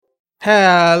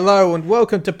Hello and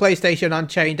welcome to PlayStation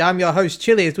Unchained. I'm your host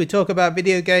Chili as we talk about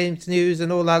video games, news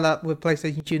and all that with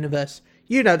PlayStation Universe.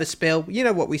 You know the spiel, you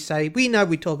know what we say, we know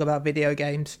we talk about video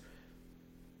games.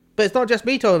 But it's not just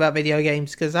me talking about video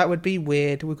games because that would be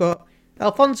weird. We've got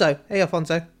Alfonso. Hey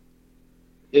Alfonso,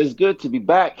 It's good to be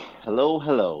back. Hello,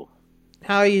 hello.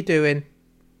 how are you doing?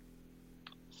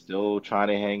 Still trying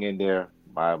to hang in there.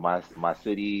 My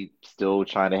city still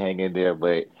trying to hang in there,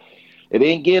 but it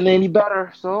ain't getting any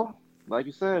better. So, like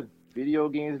you said, video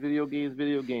games, video games,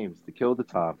 video games to kill the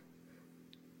time.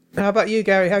 How about you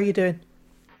Gary, how are you doing?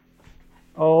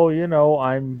 Oh,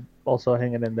 I'm also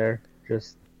hanging in there,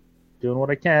 just doing what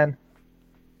I can.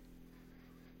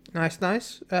 Nice.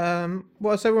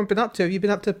 What has everyone been up to? Have you been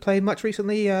up to play much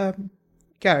recently?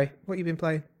 Gary, what have you been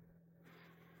playing?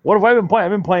 What have I been playing?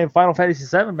 I've been playing Final Fantasy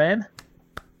VII, man.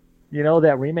 You know,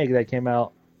 that remake that came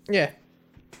out. Yeah.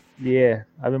 Yeah,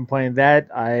 I've been playing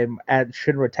that. I'm at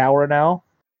Shinra Tower now.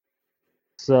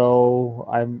 So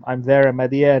I'm there. I'm at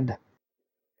the end.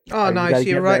 Oh I just nice, gotta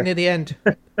you're get right there. near the end.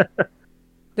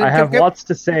 I have Go- lots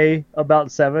to say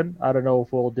about 7. I don't know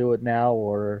if we'll do it now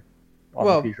or on a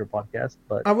Well, future podcast,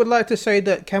 but I would like to say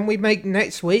that can we make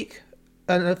next week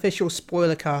an official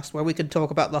spoiler cast where we can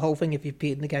talk about the whole thing if you've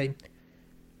beaten the game?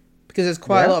 Because there's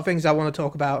quite a Yeah. lot of things I want to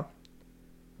talk about.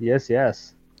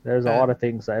 yes. There's a Uh, lot of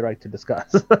things I'd like to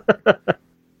discuss.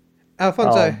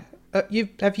 Alfonso, um,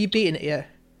 have you beaten it yet?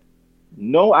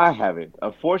 No, I haven't.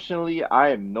 Unfortunately, I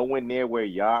am nowhere near where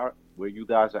you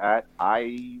guys are at.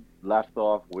 I left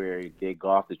off where they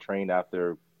got off the train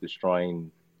after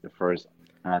destroying the first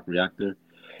half reactor.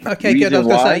 Okay, good. I was Reason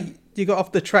gonna why? say you got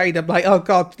off the train. I'm like, oh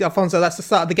god, Alfonso, that's the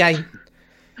start of the game.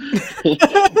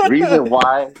 Reason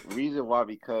why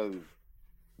because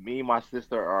me and my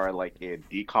sister are like in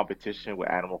D competition with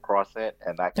Animal Crossing,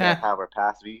 and I can't Yeah. have her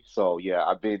pass me. So yeah,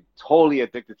 I've been totally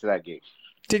addicted to that game.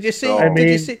 Did you see? I So Did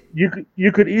you mean, see?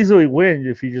 you could easily win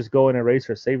if you just go and erase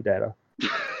her save data.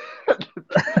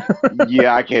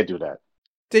 yeah, I can't do that.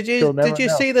 Did you? She'll Did never you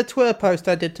know. see the Twitter post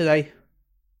I did today?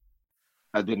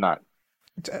 I did not.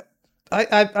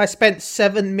 I spent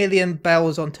 7 million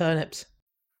bells on turnips.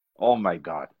 Oh my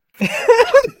God,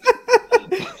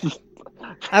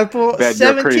 I bought Ben,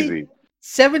 you're crazy.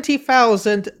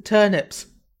 70,000 turnips.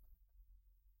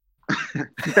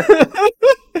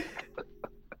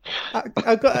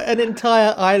 I've got an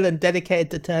entire island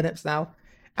dedicated to turnips now,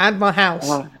 and my house,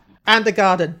 Oh, and a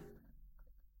garden.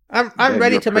 I'm Ben,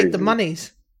 ready you're to make the crazy.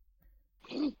 monies.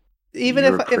 Even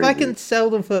You're if I can crazy. sell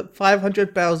them for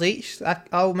 500 bells each,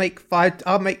 I'll make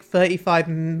 35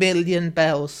 million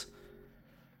bells,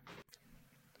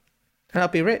 and I'll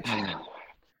be rich.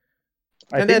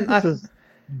 I And think then this is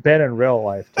Ben in real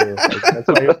life too. Like, that's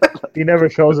why he never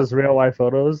shows us real life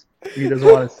photos. He doesn't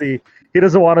want to see. He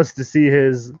doesn't want us to see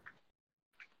his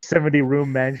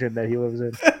 70-room mansion that he lives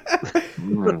in.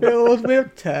 Mm. filled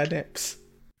with turnips.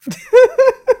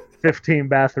 15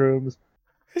 bathrooms,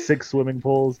 6 swimming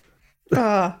pools.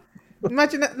 Ah,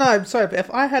 imagine that. No, I'm sorry, but if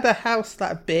I had a house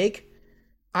that big,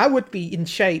 I would be in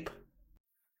shape.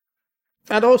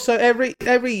 And also, every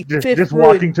fifth Just room,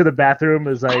 walking to the bathroom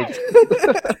is like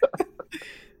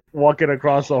walking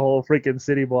across the whole freaking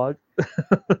city block.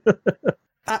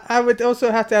 I would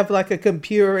also have to have like a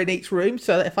computer in each room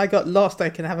so that if I got lost, I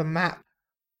can have a map.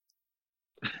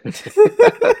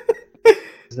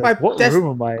 He's My like, what desk, room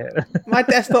am I in? my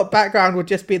desktop background would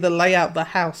just be the layout of the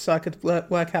house, so I could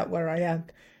work out where I am.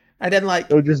 And then like,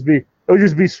 It would just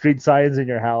be street signs in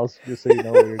your house, just so you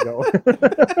know where you're going.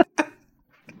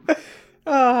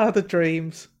 the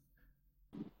dreams.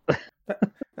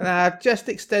 And I've just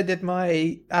extended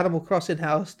my Animal Crossing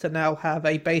house to now have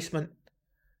a basement.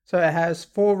 So it has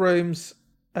 4 rooms,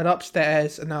 an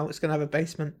upstairs, and now it's gonna have a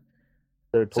basement.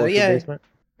 The So torture yeah, basement.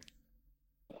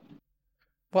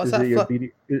 what's Is that it your for?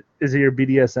 Is it your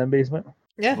BDSM basement?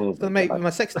 Yeah, Oh it's gonna my make God. my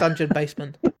sex dungeon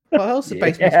basement. What else is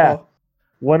basements Yeah. for?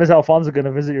 When is Alfonso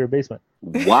gonna visit your basement?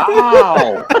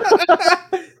 Wow.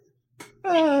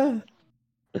 Ah,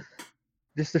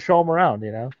 Just to show him around,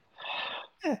 you know.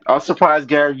 I'm surprised,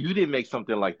 Gary, you didn't make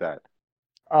something like that.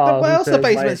 what Who else are says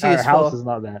my basements entire used house for? is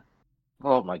not that?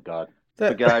 Oh my God. But,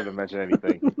 Forget I even mentioned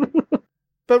anything.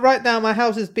 but right now, my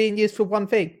house is being used for one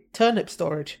thing: turnip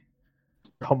storage.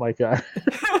 Oh my god.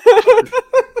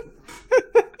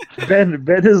 Ben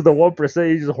is the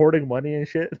 1%. He's just hoarding money and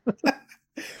shit.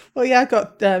 Well, yeah, I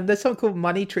got there's something called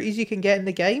money trees you can get in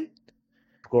the game.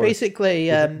 Of course. Basically,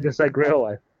 Just like real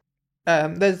life.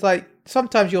 there's like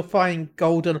sometimes you'll find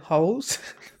golden holes,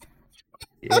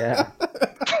 Yeah.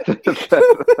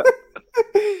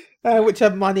 which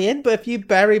have money in. But if you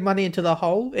bury money into the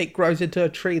hole, it grows into a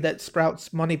tree that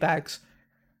sprouts money bags.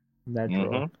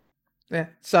 Natural. hmm Yeah.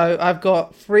 So I've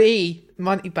got 3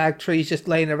 money bag trees just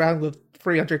laying around with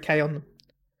 300k on them.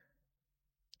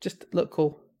 Just look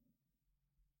cool.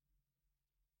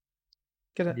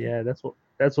 Get it? Yeah, that's what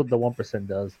the 1%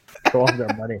 does. Show off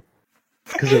their money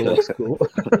because it looks cool.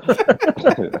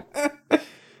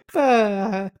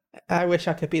 I wish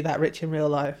I could be that rich in real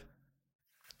life.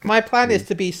 My plan is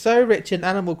to be so rich in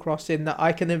Animal Crossing that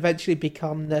I can eventually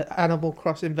become the Animal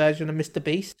Crossing version of Mr.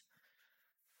 Beast.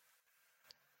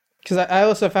 Because I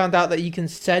also found out that you can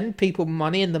send people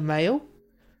money in the mail.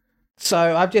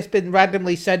 So I've just been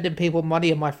randomly sending people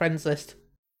money on my friends list.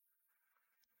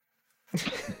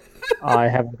 I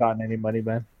haven't gotten any money,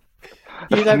 man.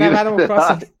 You don't have Animal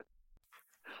Crossing.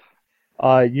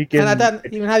 You can. And I don't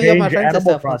even have you on my change friends list.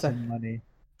 Animal Alfonso. Crossing money.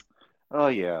 Oh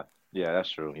yeah, yeah, that's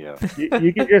true. Yeah.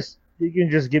 You can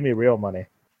just give me real money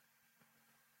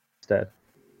instead.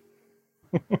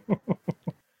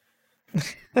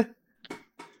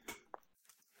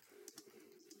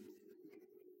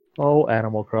 Oh,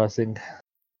 Animal Crossing.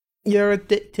 You're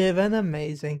addictive and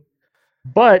amazing.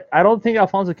 But I don't think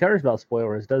Alfonso cares about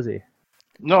spoilers, does he?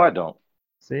 No, I don't.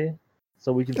 See?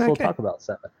 So we can still Okay. talk about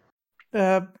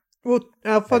 7. Well,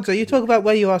 Alfonso, you talk about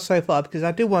where you are so far, because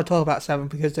I do want to talk about 7,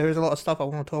 because there is a lot of stuff I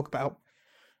want to talk about.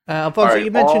 Alfonso, Alright, you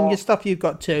mentioned your stuff you've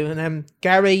got too, and then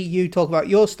Gary, you talk about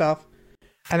your stuff,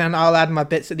 and then I'll add my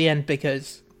bits at the end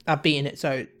because I've beaten it,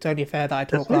 so it's only fair that I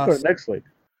This talk week or last. next week?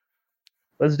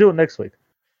 Let's do it next week.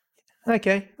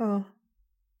 Okay. Oh.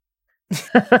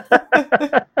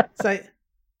 So,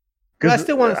 Because I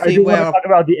still want to I see do want where. to talk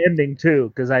about the ending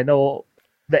too, because I know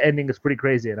the ending is pretty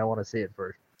crazy, and I want to see it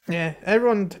first. Yeah,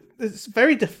 everyone. It's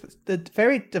very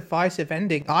very divisive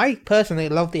ending. I personally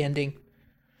love the ending,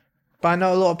 but I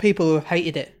know a lot of people who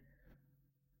hated it.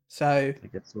 So I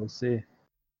guess we'll see.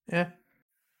 yeah,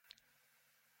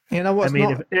 you know what's I mean,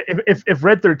 not. if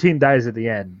Red 13 dies at the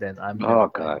end, then I'm Oh,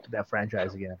 gonna God. that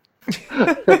franchise again.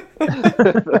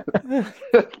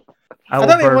 I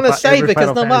don't even want to say every because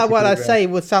Final no matter Fantasy what I program. say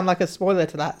would sound like a spoiler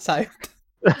to that. So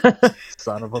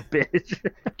Son of a bitch.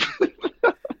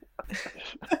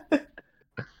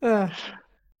 uh,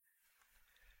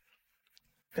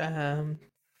 but yeah,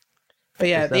 Guess the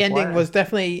that's ending why. was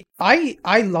definitely.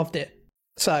 I loved it.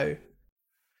 So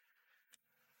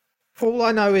all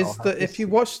I know is I'll have that to if you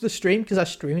see. watch the stream, because I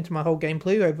streamed my whole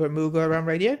gameplay over at Moogle Around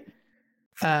Radio,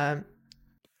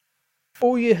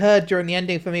 all you heard during the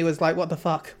ending for me was like, "What the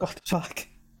fuck? What the fuck?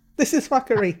 This is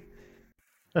fuckery."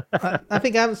 I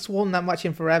think I haven't sworn that much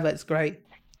in forever. It's great.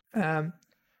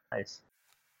 Nice.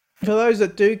 For those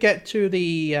that do get to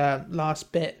the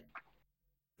last bit,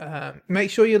 make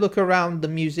sure you look around the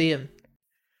museum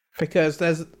because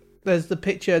there's the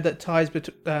picture that ties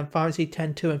between Final Fantasy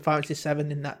X-2 and Final Fantasy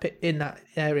 7 in that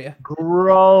area.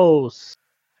 Gross.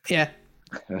 Yeah.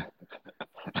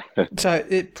 So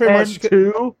it pretty much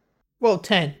 2? well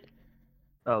 10.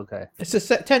 Okay. It's the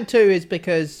 10-2 is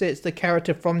because it's the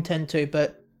character from 10-2,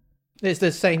 but it's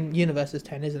the same universe as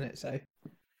 10, isn't it? So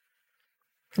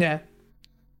yeah.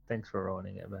 Thanks for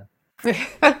ruining it, man.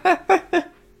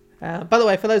 By the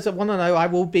way, for those that want to know, I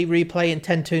will be replaying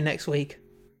 10-2 next week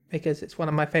because it's one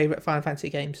of my favorite Final Fantasy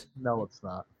games. No, it's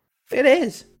not. It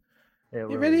is. It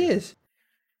It really is.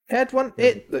 It had one.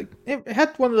 Yeah. It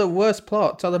had one of the worst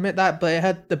plots. I'll admit that, but it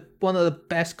had one of the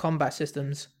best combat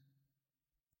systems.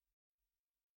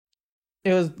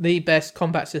 It was the best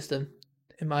combat system,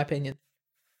 in my opinion.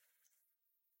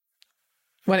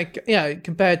 When it,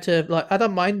 compared to like, I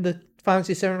don't mind the Final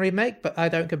Fantasy 7 remake, but I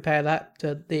don't compare that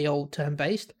to the old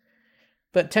turn-based.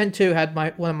 But 10-2 had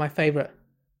one of my favorite.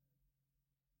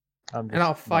 And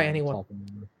I'll fight anyone.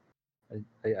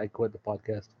 I quit the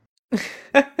podcast.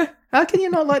 How can you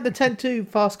not like the 10-2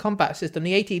 fast combat system?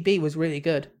 The ATB was really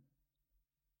good.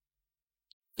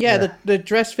 Yeah, the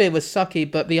dress sphere was sucky,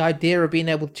 but the idea of being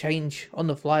able to change on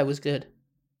the fly was good.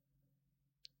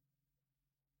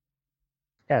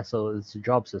 Yeah, so it's a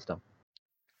job system.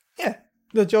 Yeah,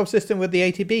 the job system with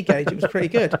the ATB gauge, it was pretty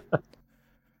good.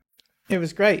 It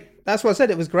was great. That's what I said,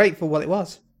 it was great for what it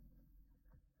was.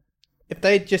 If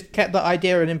they just kept that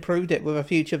idea and improved it with a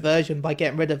future version by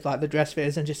getting rid of like the dress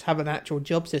spheres and just have an actual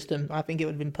job system, I think it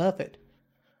would have been perfect.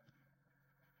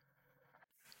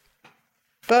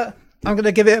 But I'm going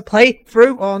to give it a play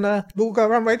through on We'll Go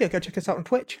Around Radio. Go check us out on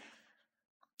Twitch.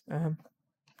 I'm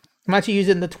actually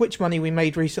using the Twitch money we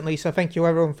made recently, so thank you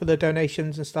everyone for the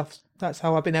donations and stuff. That's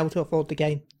how I've been able to afford the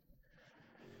game.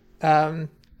 Talking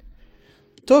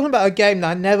about a game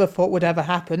that I never thought would ever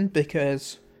happen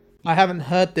because I haven't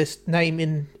heard this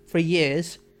name for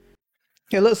years.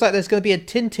 It looks like there's going to be a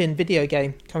Tintin video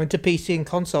game coming to PC and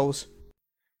consoles.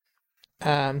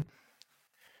 Based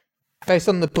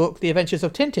on the book, The Adventures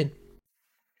of Tintin.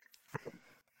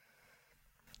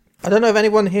 I don't know if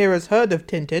anyone here has heard of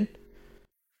Tintin.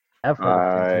 I've heard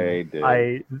of I Tintin. did.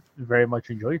 I very much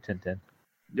enjoy Tintin.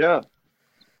 Yeah,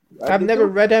 I I've did never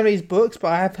too. read any of his books,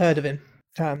 but I have heard of him.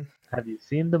 Have you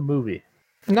seen the movie?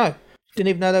 No, didn't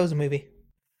even know there was a movie.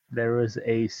 There was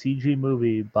a CG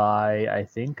movie by, I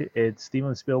think it's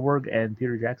Steven Spielberg and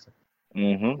Peter Jackson.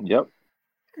 Yep.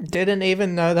 Didn't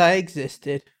even know that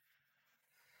existed.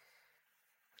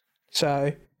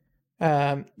 So,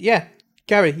 yeah,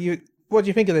 Gary, what do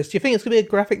you think of this? Do you think it's going to be a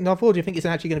graphic novel, or do you think it's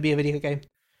actually going to be a video game?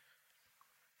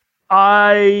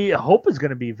 I hope it's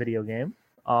going to be a video game.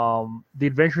 The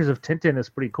Adventures of Tintin is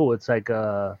pretty cool. It's like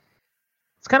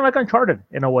it's kind of like Uncharted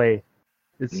in a way.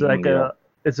 It's like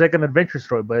it's like an adventure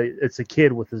story, but it's a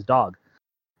kid with his dog.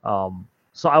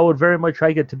 So I would very much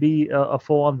like it to be a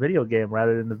full-on video game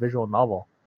rather than the visual novel.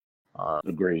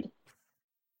 Agreed.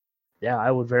 Yeah,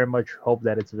 I would very much hope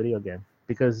that it's a video game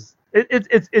because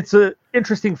it's a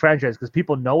interesting franchise because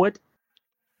people know it,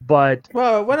 but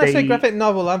Well, when I say graphic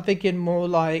novel, I'm thinking more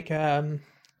like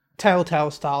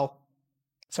Telltale style.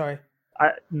 Sorry.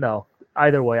 No.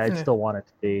 Either way, I'd still want it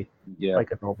to be Yeah.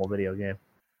 like a normal video game.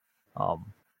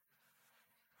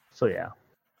 So yeah.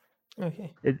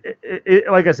 Okay. It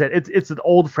like I said, it's an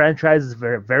old franchise. It's a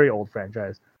very very old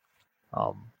franchise.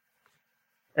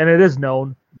 And it is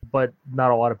known, but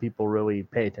not a lot of people really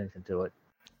pay attention to it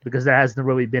because there hasn't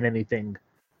really been anything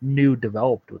new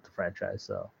developed with the franchise.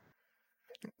 So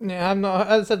Yeah,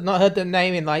 as I said, not heard the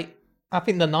name in like I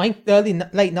think the late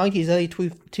 90s, early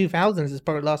 2000s is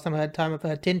probably the last time I've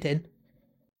heard Tintin.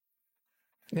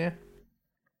 Yeah.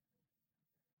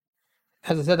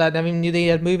 As I said, I never even knew they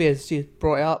had movies. You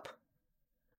brought it up.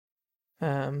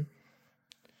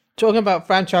 Talking about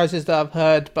franchises that I've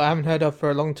heard but I haven't heard of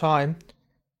for a long time.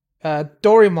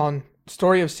 Doraemon,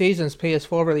 Story of Seasons,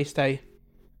 PS4 release day.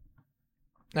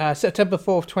 September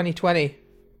 4th, 2020.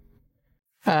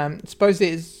 Suppose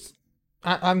it's,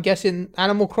 I'm guessing,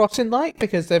 Animal Crossing like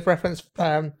because they've referenced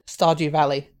Stardew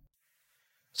Valley.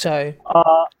 So.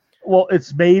 Well,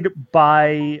 it's made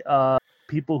by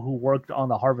people who worked on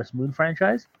the Harvest Moon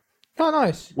franchise. Oh,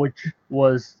 nice. Which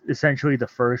was essentially the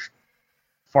first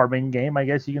farming game, I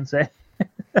guess you can say.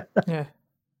 Yeah.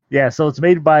 Yeah, so it's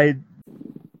made by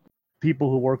people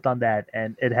who worked on that,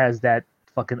 and it has that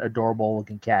fucking adorable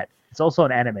looking cat. It's also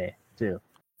an anime, too.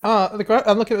 Oh,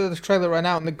 I'm looking at the trailer right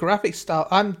now, and the graphic style,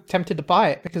 I'm tempted to buy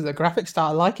it because the graphic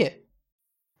style, I like it.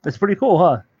 It's pretty cool,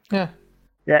 huh? Yeah.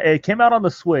 Yeah, it came out on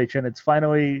the Switch, and it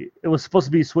was supposed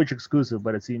to be Switch exclusive,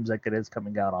 but it seems like it is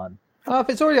coming out on Oh, if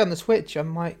it's already on the Switch, I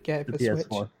might get it for the PS4.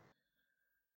 Switch.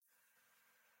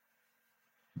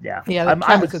 Yeah, Yeah, the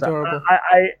cat is adorable.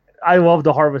 I love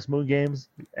the Harvest Moon games,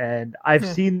 and I've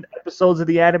seen episodes of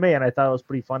the anime, and I thought it was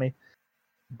pretty funny.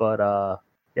 But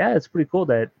yeah, it's pretty cool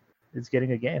that it's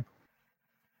getting a game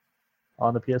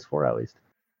on the PS4 at least.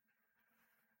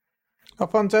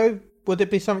 Alfonso, would it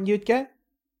be something you'd get?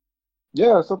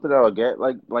 Yeah, something that I'll get.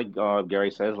 Like Gary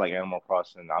says, like Animal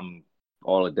Crossing, I'm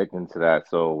all addicted to that.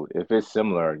 So if it's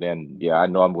similar, then yeah, I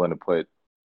know I'm going to put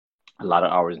a lot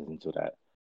of hours into that.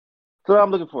 So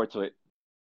I'm looking forward to it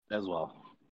as well.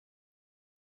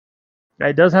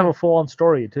 It does have a full-on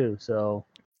story too, so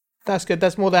That's good.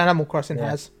 That's more than Animal Crossing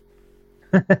has.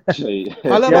 I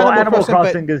love Animal Crossing,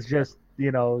 Crossing is just,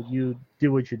 you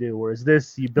do what you do. Whereas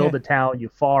this, you build a town, you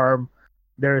farm.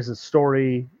 There is a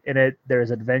story in it.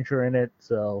 There's adventure in it.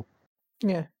 So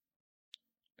yeah,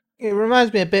 it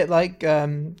reminds me a bit like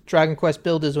Dragon Quest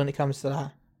Builders when it comes to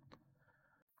that.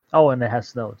 Oh, and it has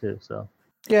snow too. So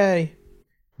yay!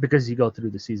 Because you go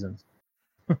through the seasons.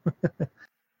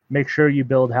 Make sure you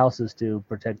build houses to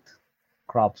protect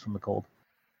crops from the cold.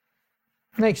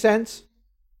 Makes sense.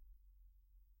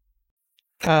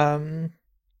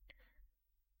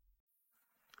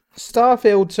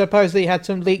 Starfield supposedly had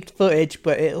some leaked footage,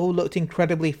 but it all looked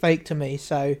incredibly fake to me.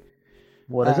 So,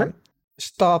 what is it?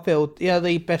 Starfield, yeah,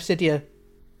 the Bethesda.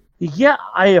 Yeah,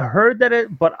 I heard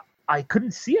that but I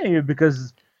couldn't see any of it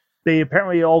because they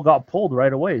apparently all got pulled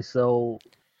right away. So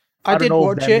I did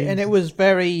watch it, and it was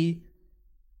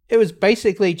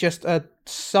basically just a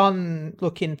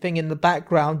sun-looking thing in the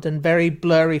background and very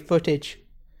blurry footage.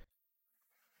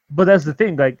 But that's the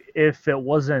thing, like, if it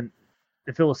was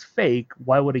fake,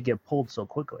 why would it get pulled so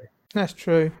quickly? That's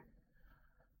true.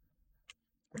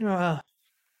 So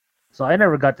I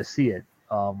never got to see it.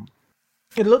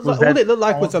 It looked like, all it looked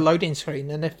like was a loading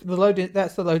screen, and if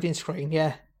that's the loading screen,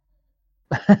 yeah.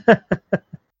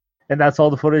 And that's all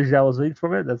the footage that was leaked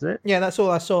from it? That's it? Yeah, that's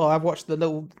all I saw. I watched the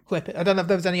little clip. I don't know if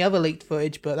there was any other leaked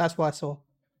footage, but that's what I saw.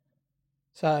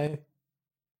 So,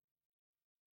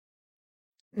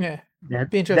 yeah.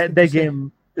 That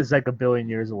game is like 1 billion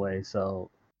years away, so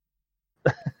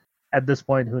at this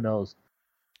point, who knows?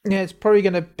 Yeah, it's probably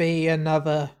going to be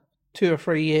another 2 or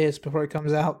 3 years before it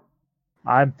comes out.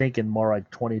 I'm thinking more like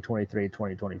 2023,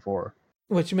 2024.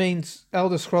 Which means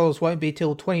Elder Scrolls won't be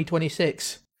till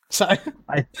 2026. So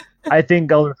I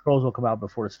think Elder Scrolls will come out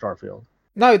before Starfield.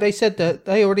 no, they said that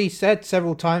they already said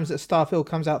several times that Starfield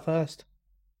comes out first.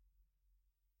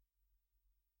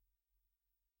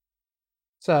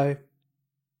 So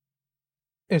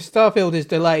if Starfield is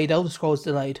delayed, Elder Scrolls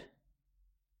delayed.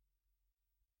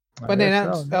 When they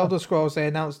announced Elder Scrolls, they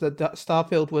announced that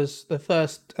Starfield was the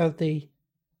first of the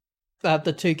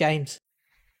 2 games.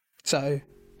 So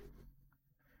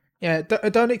yeah,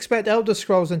 don't expect Elder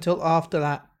Scrolls until after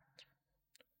that.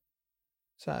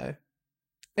 So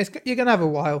you're gonna have a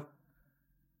while.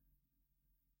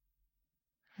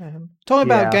 Talking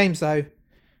about games though,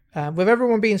 with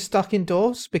everyone being stuck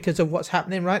indoors because of what's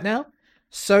happening right now,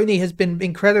 Sony has been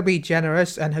incredibly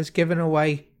generous and has given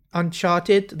away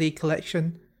Uncharted, the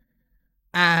collection,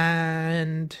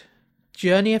 and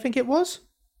Journey, I think it was.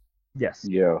 Yes.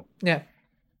 Yeah.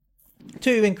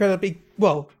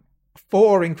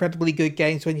 4 incredibly good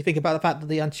games when you think about the fact that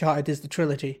the Uncharted is the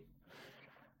trilogy.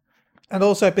 And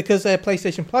also because they're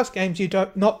PlayStation Plus games, you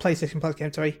don't need PlayStation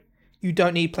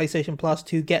Plus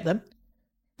to get them.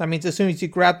 That means as soon as you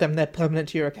grab them, they're permanent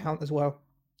to your account as well.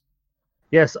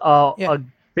 Yes, a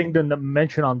thing to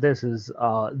mention on this is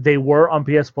they were on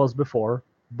PS Plus before.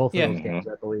 Both of those games,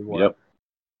 I believe, were. Yep.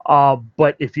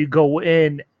 But if you go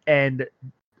in and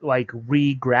like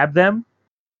re-grab them,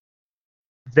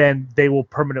 then they will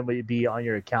permanently be on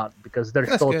your account because they're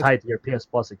still tied to your PS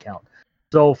Plus account.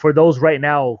 So for those right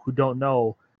now who don't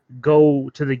know, go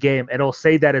to the game. It'll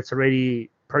say that it's already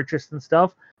purchased and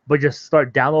stuff, but just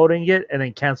start downloading it and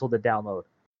then cancel the download.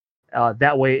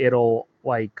 That way it'll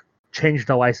like change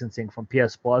the licensing from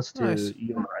PS Plus to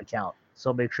your account.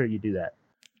 So make sure you do that.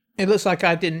 It looks like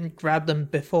I didn't grab them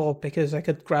before because I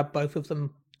could grab both of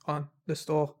them on the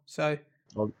store. So,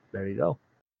 well, there you go.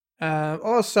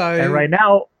 Also, and right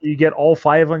now you get all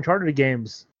 5 Uncharted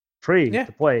games free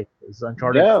to play. Because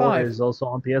Uncharted 4 is also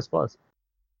on PS Plus.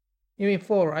 You mean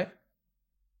 4, right?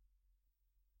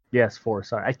 Yes, 4.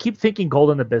 Sorry, I keep thinking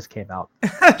Golden Abyss came out.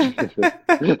 I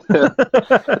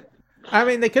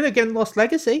mean, they could have given Lost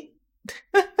Legacy.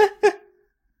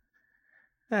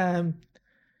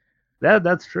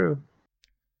 That's true.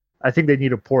 I think they need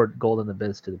to port Golden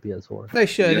Abyss to the PS4. They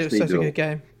should. It was such a good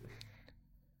game.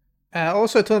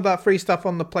 Also, talking about free stuff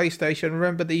on the PlayStation,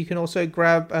 remember that you can also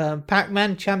grab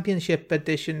Pac-Man Championship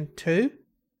Edition 2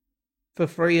 for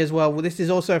free as well. Well, this is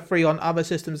also free on other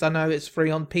systems. I know it's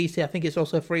free on PC. I think it's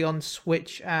also free on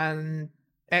Switch and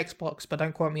Xbox, but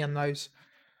don't quote me on those.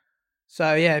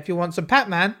 So yeah, if you want some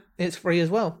Pac-Man, it's free as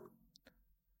well.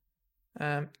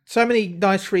 So many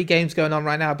nice free games going on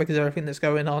right now because of everything that's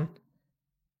going on.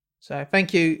 So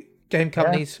thank you, game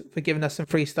companies, for giving us some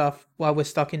free stuff while we're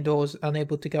stuck indoors,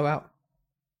 unable to go out.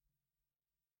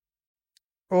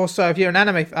 Also, if you're an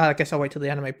anime, I guess I'll wait till the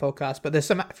anime podcast, but there's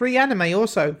some free anime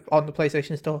also on the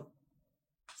PlayStation Store.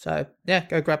 So yeah,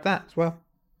 go grab that as well.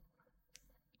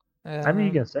 I mean,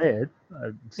 you can say it.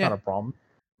 It's not a problem.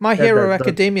 My Hero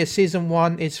Academia Season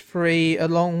 1 is free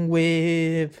along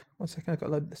with... One second, I've got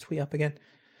to load this tweet up again.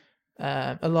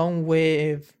 Along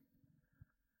with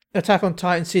Attack on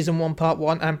Titan Season 1 Part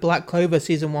 1 and Black Clover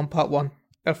Season 1 Part 1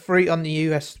 are free on the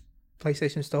US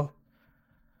PlayStation Store.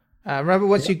 Remember,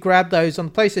 once you grab those on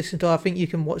the PlayStation Store, I think you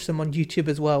can watch them on YouTube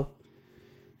as well.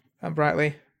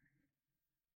 Brightly.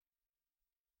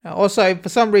 Also, for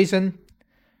some reason,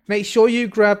 make sure you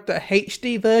grab the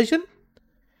HD version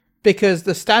because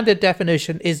the standard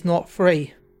definition is not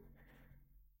free.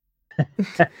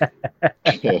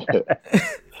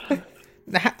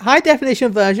 The high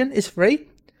definition version is free.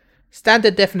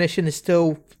 Standard definition is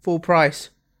still full price.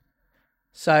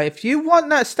 So if you want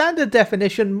that standard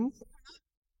definition,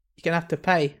 you're gonna have to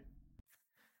pay.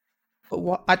 But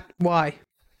what? Why?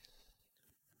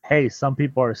 Hey, some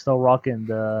people are still rocking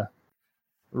the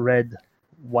red,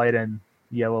 white, and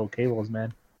yellow cables,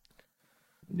 man.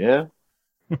 Yeah.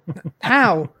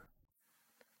 How?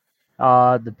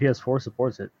 The PS4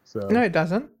 supports it. So No, it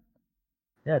doesn't.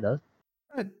 Yeah, it does.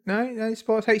 No, it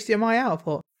supports HDMI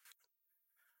output.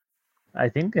 I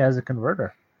think it has a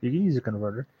converter. You can use a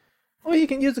converter. Well, you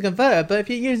can use the converter, but if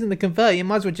you're using the converter, you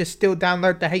might as well just still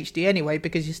download the HD anyway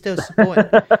because you're still supporting.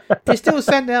 You're still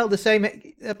sending out the same.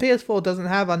 A PS4 doesn't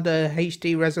have under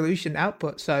HD resolution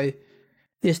output, so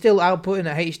you're still outputting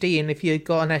a HD. And if you've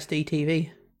got an SD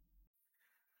TV,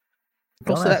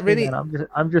 also that really,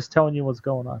 I'm just telling you what's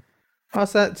going on.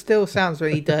 Also, that still sounds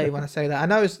really dirty when I say that. I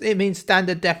know it means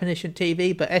standard definition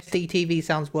TV, but SD TV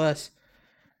sounds worse.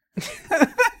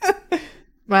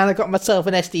 Man, I got myself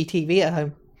an SD TV at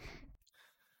home.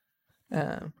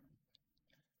 Um,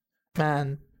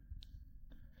 man,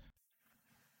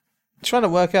 trying to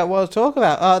work out what I was talking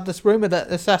about. This rumor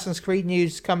that Assassin's Creed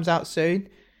news comes out soon.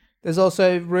 There's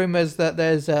also rumors that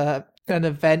there's an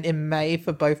event in May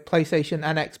for both PlayStation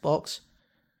and Xbox.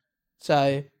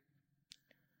 So,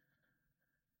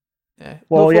 yeah.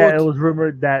 Well, yeah, it was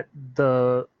rumored that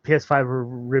the PS5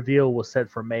 reveal was set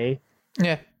for May.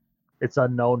 Yeah. It's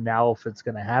unknown now if it's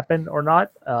going to happen or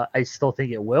not. I still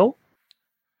think it will.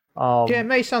 Yeah,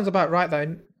 May sounds about right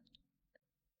though.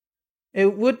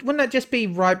 Wouldn't that just be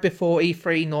right before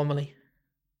E3 normally?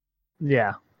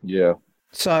 Yeah. Yeah.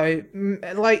 So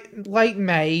late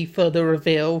May for the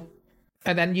reveal,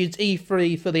 and then use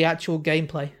E3 for the actual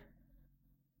gameplay.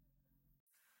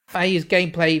 I use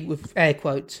gameplay with air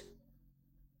quotes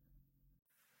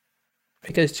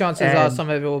because chances are some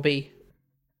of it will be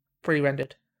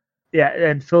pre-rendered. Yeah,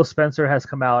 and Phil Spencer has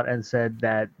come out and said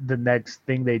that the next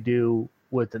thing they do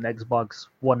with an Xbox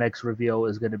One X reveal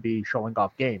is going to be showing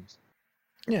off games.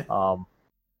 Yeah.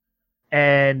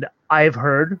 And I've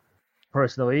heard,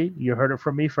 personally, you heard it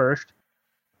from me first,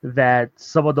 that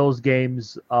some of those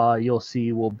games you'll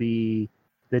see will be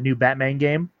the new Batman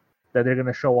game that they're going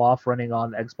to show off running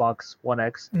on Xbox One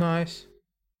X. Nice.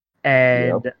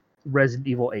 And Resident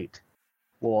Evil 8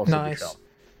 will also be shown.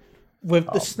 With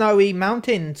the snowy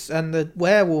mountains and the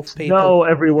werewolf people. Snow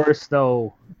everywhere,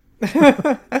 snow.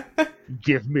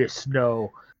 Give me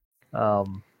snow.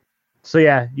 So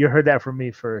yeah, you heard that from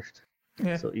me first.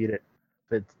 Yeah. So eat it.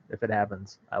 If it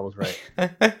happens, I was right.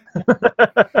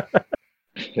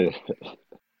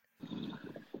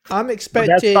 I'm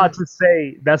expecting. But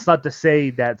that's not to say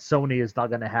that Sony is not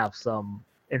going to have some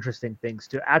interesting things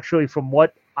too. Actually, from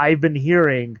what I've been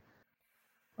hearing,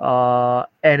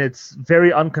 and it's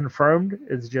very unconfirmed,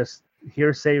 it's just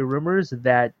hearsay rumors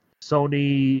that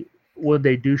Sony, when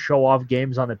they do show off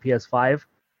games on the PS5,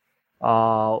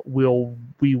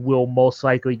 we will most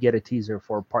likely get a teaser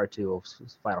for Part 2 of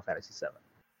Final Fantasy VII.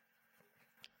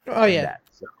 Oh yeah.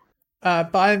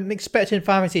 But I'm expecting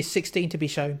Final Fantasy 16 to be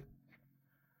shown.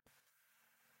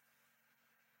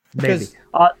 Maybe.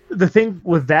 The thing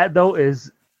with that though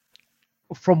is,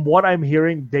 from what I'm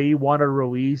hearing, they want to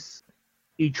release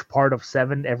each part of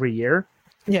 7 every year.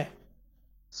 Yeah.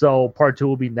 So Part 2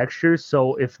 will be next year.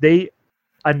 So if they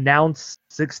announce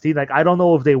 16, like, I don't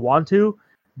know if they want to,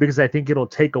 because I think it'll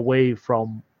take away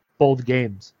from both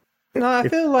games. No, I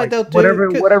feel like they'll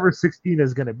do whatever 16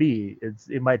 is going to be.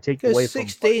 It might take away from.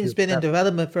 16's been in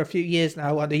development for a few years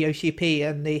now under Yoshi P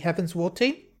and the Heaven's Ward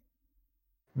team.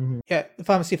 Mm-hmm. Yeah, the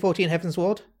Pharmacy 14 Heaven's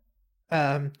Ward.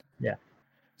 Yeah.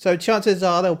 So chances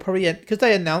are they'll probably, because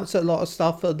they announce a lot of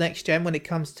stuff for next gen when it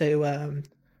comes to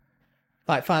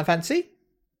like Final Fantasy.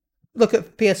 Look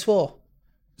at PS4.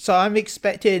 So I'm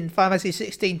expecting Final Fantasy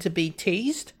 16 to be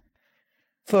teased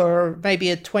for maybe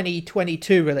a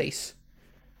 2022 release.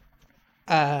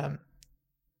 Or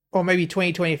maybe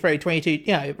 2023,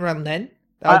 22, around then.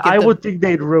 I would think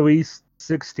they'd release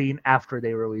 16 after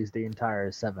they release the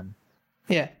entire 7.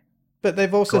 Yeah. But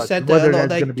they've also said that a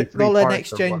lot of their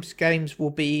next gen games will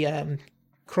be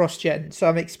cross-gen. So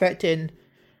I'm expecting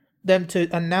them to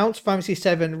announce Final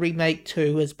Fantasy VII Remake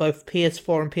 2 as both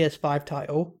PS4 and PS5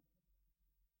 title.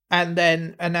 And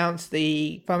then announce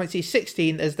the Final Fantasy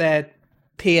 16 as their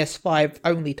PS5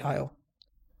 only title.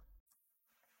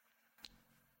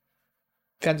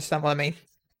 If you understand what I mean.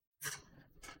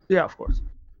 Yeah, of course.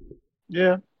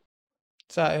 Yeah.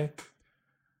 So,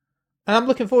 and I'm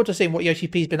looking forward to seeing what Yoshi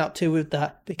P's been up to with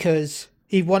that, because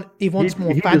he wants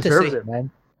more fantasy. He deserves it,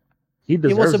 man. He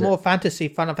wants a more fantasy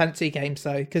Final Fantasy game,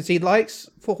 so because he likes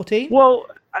 14. Well,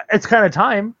 it's kind of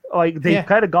time. Like, they've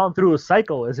kind of gone through a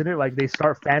cycle, isn't it? Like, they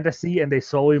start fantasy and they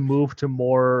slowly move to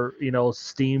more,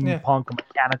 steampunk,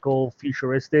 mechanical,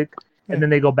 futuristic, and then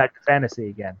they go back to fantasy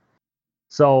again.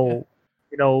 So,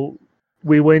 the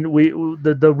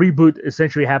reboot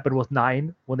essentially happened with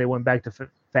 9 when they went back to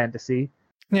fantasy.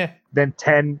 Yeah. Then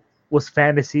 10 was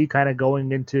fantasy, kind of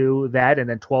going into that, and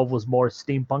then 12 was more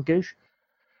steampunkish.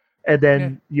 And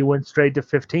then you went straight to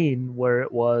 15, where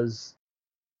it was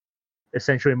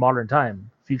essentially modern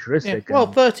time, futuristic. Yeah.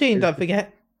 Well, 13, don't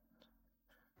forget.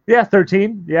 Yeah,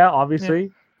 13. Yeah,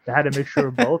 obviously. They had a mixture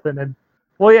of both. And then,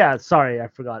 I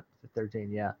forgot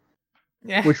 13, yeah.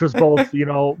 Which was both,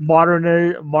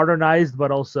 modernized,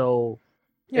 but also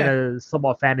in a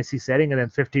somewhat fantasy setting. And then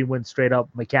 15 went straight up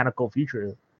mechanical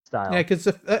future style. Yeah, because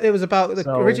it was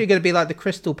originally going to be like the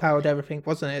crystal powered everything,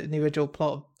 wasn't it? In the original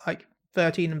plot, like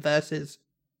 13 and Versus.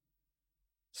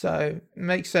 So it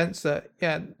makes sense that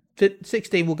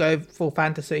 16 will go full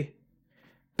fantasy,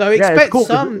 Though Yeah, it's expect cool, 'cause-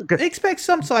 some expect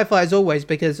some sci-fi as always,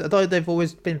 because although they've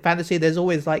always been fantasy, there's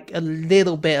always like a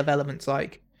little bit of elements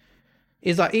like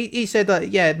he's like he said that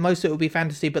yeah, most of it will be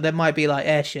fantasy, but there might be like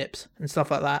airships and stuff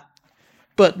like that.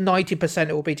 But 90%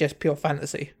 it will be just pure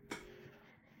fantasy.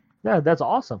 Yeah, that's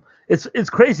awesome. It's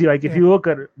crazy. Like if you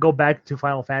go back to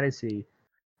Final Fantasy,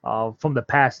 from the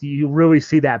past, you really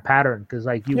see that pattern because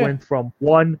like you went from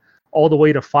 1 all the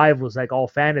way to 5 was like all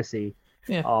fantasy.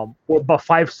 Yeah. But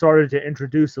 5 started to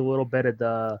introduce a little bit of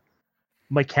the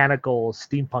mechanical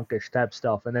steampunkish type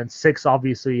stuff, and then 6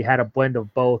 obviously had a blend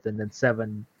of both, and then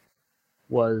 7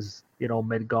 was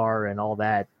Midgar and all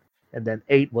that, and then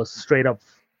 8 was straight up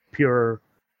pure,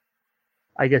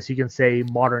 I guess you can say,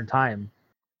 modern time,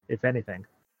 if anything.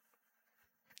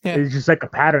 Yeah. It's just like a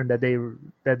pattern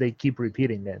that they keep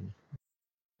repeating, and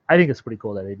I think it's pretty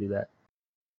cool that they do that.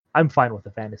 I'm fine with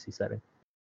the fantasy setting.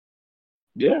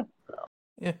 Yeah.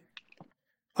 Yeah.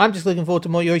 I'm just looking forward to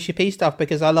more Yoshi P stuff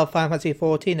because I love Final Fantasy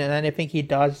 14 and anything he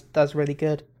does really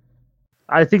good.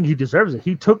 I think he deserves it.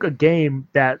 He took a game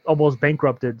that almost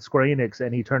bankrupted Square Enix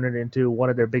and he turned it into one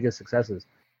of their biggest successes.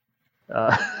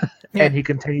 And he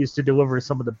continues to deliver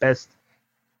some of the best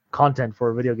content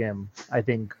for a video game I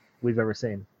think we've ever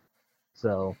seen.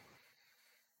 So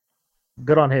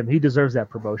good on him. He deserves that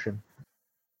promotion.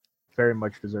 Very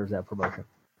much deserves that promotion.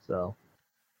 So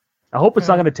I hope it's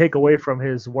not going to take away from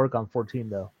his work on 14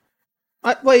 though.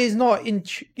 Well, he's not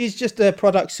he's just a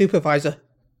product supervisor.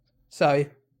 So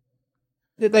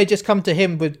they just come to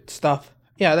him with stuff.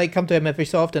 Yeah, they come to him every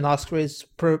so often, ask for his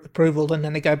approval, and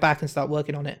then they go back and start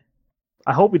working on it.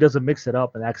 I hope he doesn't mix it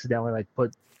up and accidentally like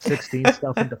put 16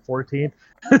 stuff into 14.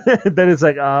 Then it's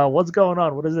like, what's going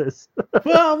on? What is this?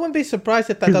 Well, I wouldn't be surprised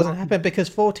if that doesn't happen because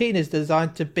 14 is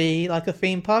designed to be like a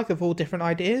theme park of all different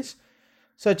ideas.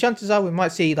 So chances are we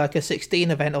might see like a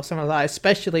 16 event or something like that,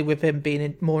 especially with him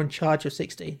being more in charge of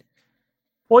 16.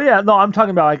 Well, yeah, no, I'm talking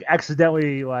about like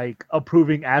accidentally like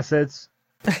approving assets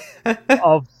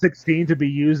of 16 to be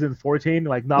used in 14,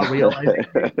 like not realizing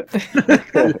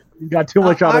he got too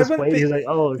much on his plate. He's like,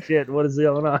 oh shit, what is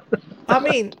going on? I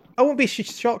mean, I wouldn't be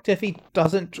shocked if he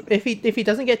doesn't if he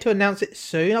doesn't get to announce it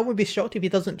soon. I wouldn't be shocked if he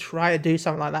doesn't try to do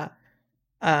something like that.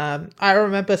 I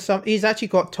remember he's actually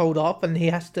got told off, and he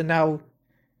has to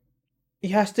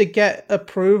get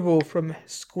approval from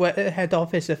Square head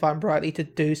office, if I'm rightly, to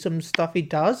do some stuff he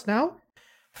does now.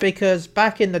 Because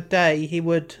back in the day, he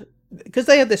would, because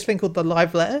they had this thing called the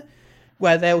live letter,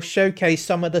 where they'll showcase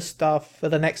some of the stuff for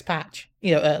the next patch,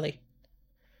 early.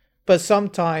 But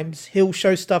sometimes he'll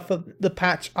show stuff for the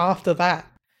patch after that.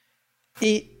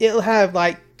 It'll have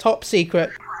like top secret.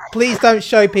 Please don't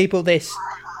show people this.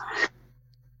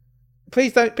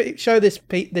 Please don't show this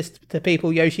to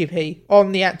people, Yoshi P,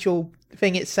 on the actual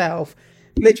thing itself.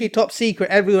 Literally top secret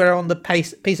everywhere on the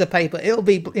piece of paper. It'll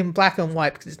be in black and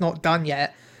white because it's not done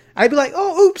yet. I'd be like,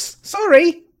 oh, oops,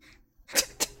 sorry.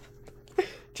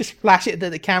 Just flash it to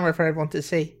the camera for everyone to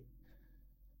see.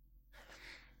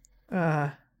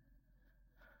 Hello?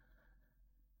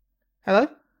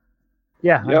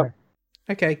 Yeah. Yep.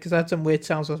 Okay, because I had some weird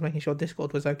sounds. I was making sure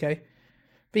Discord was okay.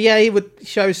 But yeah, he would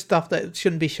show stuff that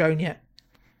shouldn't be shown yet.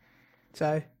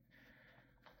 So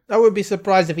I wouldn't be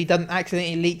surprised if he doesn't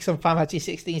accidentally leak some Final Fantasy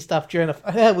 16 stuff during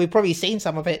we've probably seen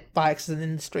some of it by accident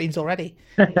in the streams already.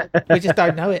 We just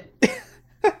don't know it.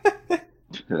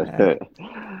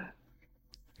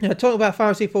 Talking about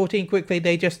Final Fantasy 14 quickly,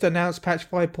 they just announced patch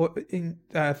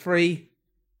 5.3,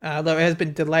 though it has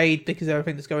been delayed because of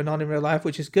everything that's going on in real life,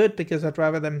 which is good because I'd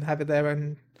rather them have their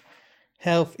own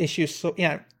health issues. So,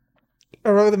 I'd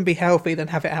rather them be healthy than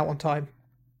have it out on time.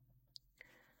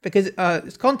 Because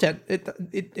it's content.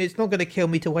 It's not going to kill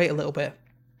me to wait a little bit.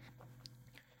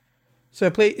 So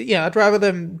please, I'd rather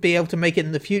them be able to make it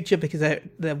in the future because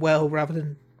they're well rather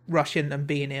than rushing and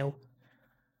being ill.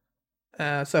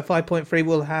 So 5.3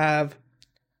 will have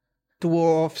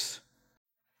dwarfs,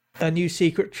 a new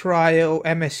secret trial,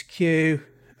 MSQ,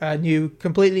 a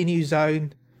completely new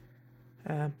zone,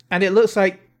 and it looks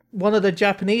like one of the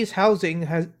Japanese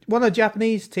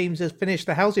teams has finished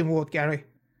the housing ward, Gary.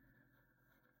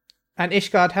 And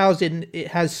Ishgard housing, it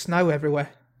has snow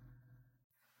everywhere.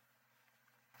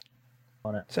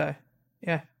 On it. So,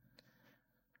 yeah.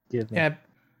 Give me. Yeah.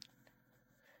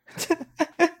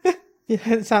 You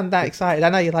don't sound that excited. I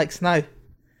know you like snow.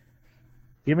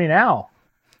 Give me now.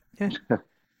 Yeah. You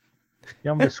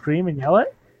want me to scream and yell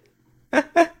it?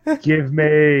 Give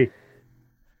me.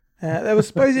 There was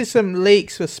supposedly some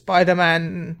leaks for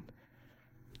Spider-Man,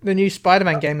 the new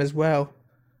Spider-Man game as well.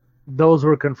 Those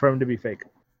were confirmed to be fake.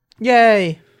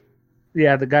 Yay!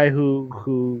 Yeah, the guy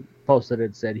who posted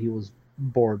it said he was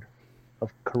bored.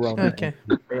 of Corona. Okay.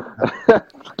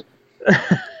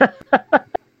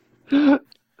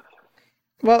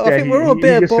 Well, I think we're all a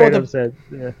bit bored of. Said,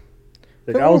 yeah.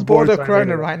 Like, We're all bored of so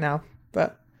Corona right now,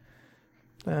 but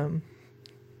it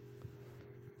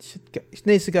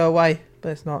needs to go away, but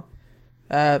it's not.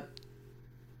 Yeah,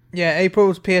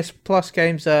 April's PS Plus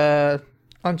games are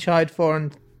Uncharted 4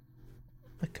 and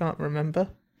I can't remember.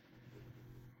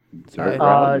 Dirt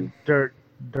Rally. Dirt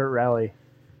Rally.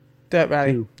 Dirt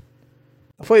Rally. 2.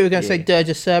 I thought you were going to say Dirge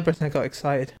of Cerberus and I got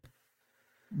excited.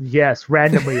 Yes,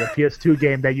 randomly a PS2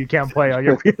 game that you can't play on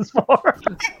your PS4.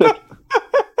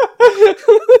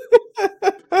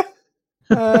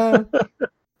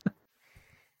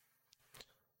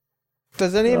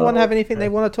 Does anyone have anything they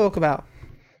want to talk about?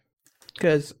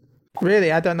 Because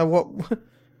really, I don't know what.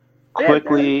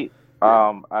 Quickly,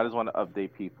 I just want to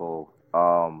update people.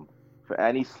 For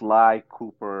any Sly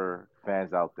Cooper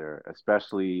fans out there,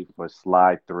 especially for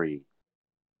Sly 3,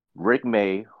 Rick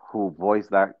May, who's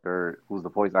the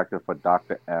voice actor for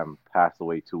Dr. M, passed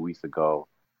away 2 weeks ago.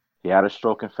 He had a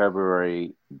stroke in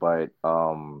February, but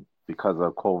because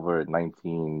of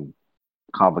COVID-19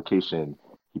 complication,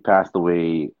 he passed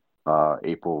away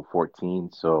April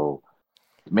 14th. So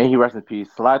may he rest in peace.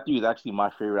 Sly 3 is actually my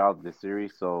favorite out of this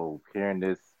series, so hearing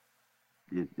this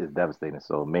is devastating.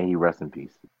 So may he rest in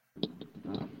peace.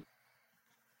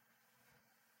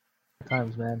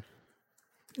 Times, man.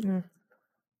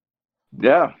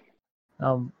 Yeah.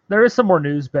 There is some more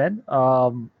news, Ben.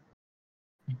 WWE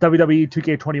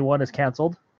 2K21 is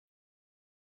canceled.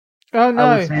 Oh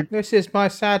no, this is my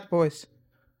sad voice.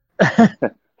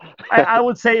 I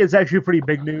would say it's actually pretty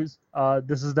big news.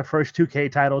 This is the first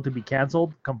 2K title to be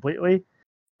canceled completely.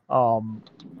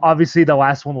 Obviously, the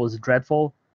last one was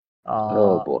dreadful.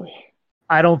 Oh boy.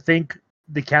 I don't think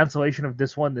the cancellation of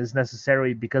this one is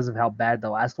necessarily because of how bad the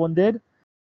last one did.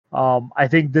 I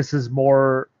think this is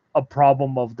more a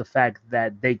problem of the fact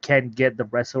that they can't get the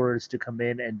wrestlers to come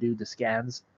in and do the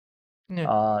scans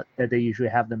that they usually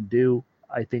have them do.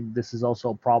 I think this is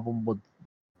also a problem with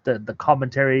the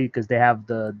commentary because they have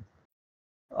the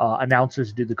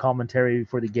announcers do the commentary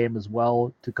for the game as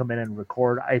well to come in and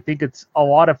record. I think it's a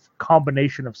lot of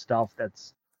combination of stuff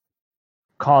that's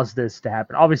caused this to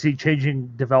happen. Obviously, changing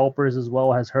developers as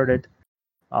well has hurt it.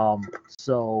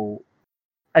 So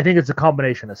I think it's a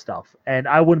combination of stuff. And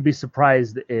I wouldn't be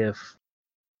surprised if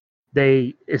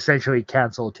they essentially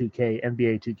cancel 2K,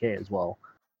 NBA 2K as well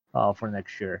for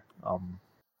next year.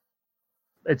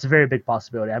 It's a very big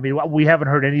possibility. I mean, we haven't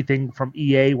heard anything from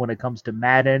EA when it comes to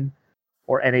Madden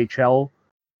or NHL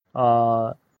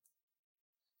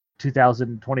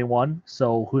 2021.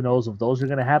 So who knows if those are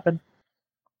going to happen.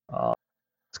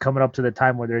 It's coming up to the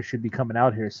time where they should be coming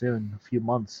out here soon, a few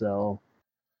months. So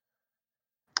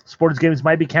sports games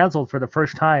might be canceled for the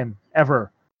first time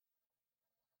ever.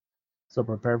 So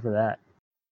prepare for that.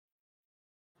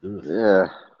 Yeah.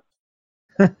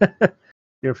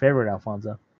 Your favorite,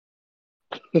 Alfonso.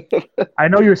 I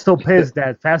know you're still pissed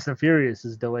that Fast and Furious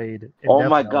is delayed. Oh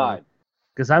my god.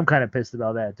 Because I'm kind of pissed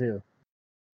about that too.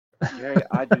 Jerry,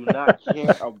 I do not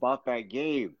care about that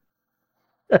game.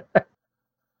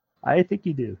 I think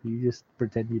you do. You just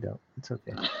pretend you don't. It's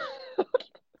okay.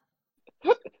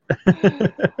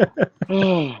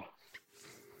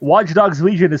 Watch Dogs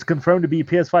Legion is confirmed to be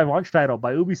PS5 launch title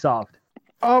by Ubisoft.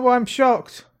 Oh, I'm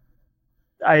shocked.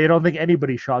 I don't think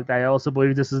anybody's shocked. I also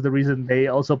believe this is the reason they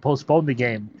also postponed the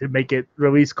game to make it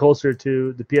release closer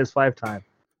to the PS5 time.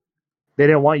 They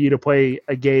didn't want you to play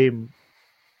a game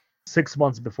 6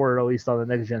 months before it released on the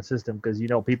next-gen system because, you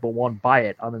know, people won't buy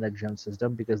it on the next-gen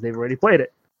system because they've already played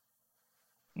it.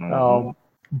 Mm-hmm.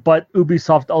 But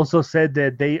Ubisoft also said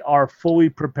that they are fully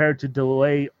prepared to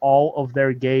delay all of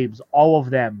their games, all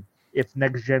of them, if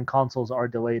next-gen consoles are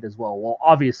delayed as well. Well,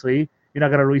 obviously, you're not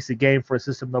going to release a game for a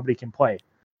system nobody can play.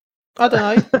 I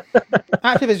don't know.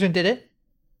 Activision did it.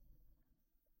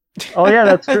 Oh, yeah,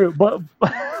 that's true. But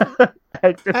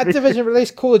Activision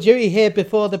released Call of Duty here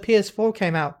before the PS4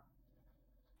 came out.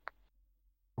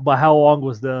 But how long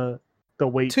was the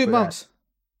wait? 2 months.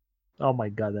 That? Oh my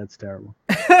god, that's terrible.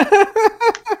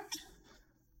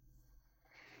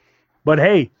 But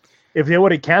hey, if they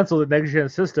would have canceled the next-gen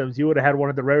systems, you would have had one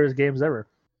of the rarest games ever.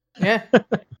 Yeah.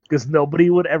 Because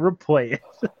nobody would ever play it.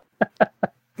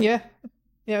 Yeah.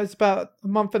 Yeah, it was about a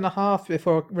month and a half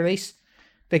before release.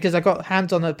 Because I got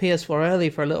hands on the PS4 early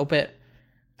for a little bit.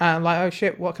 And I'm like, oh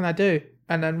shit, what can I do?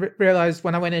 And then realized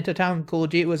when I went into town, Call of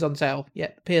Duty was on sale.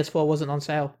 Yet PS4 wasn't on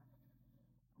sale.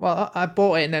 Well, I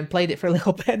bought it and then played it for a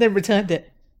little bit and then returned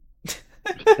it.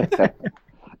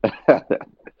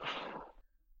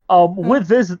 With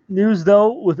this news,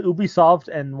 though, with Ubisoft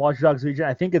and Watch Dogs Legion,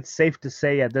 I think it's safe to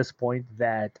say at this point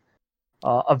that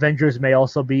Avengers may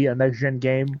also be a next-gen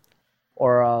game,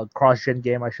 or a cross-gen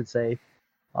game, I should say.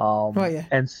 Yeah.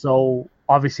 And so,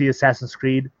 obviously, Assassin's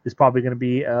Creed is probably going to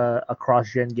be a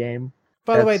cross-gen game.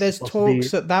 By the way, there's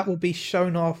talks that will be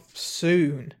shown off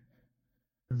soon.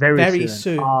 Very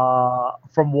soon.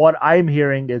 From what I'm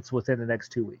hearing, it's within the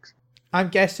next 2 weeks. I'm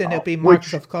guessing it'll be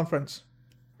Microsoft conference.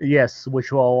 Yes,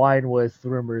 which will align with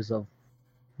rumors of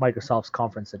Microsoft's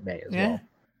conference in May as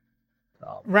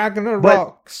well.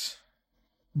 Ragnaroks.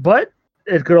 But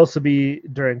it could also be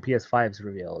during PS5's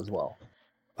reveal as well.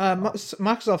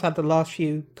 Microsoft had the last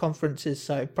few conferences,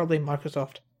 so probably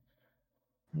Microsoft.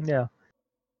 Yeah.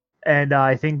 And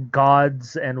I think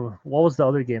Gods and what was the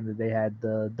other game that they had?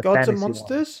 The Gods Fantasy and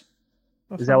Monsters?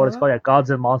 Is that what it's called? Yeah, Gods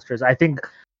and Monsters. I think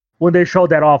when they showed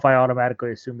that off, I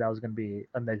automatically assumed that was going to be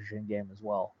a next-gen game as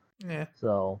well. Yeah.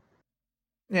 So.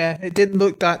 Yeah, it didn't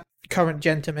look that current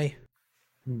gen to me.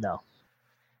 No.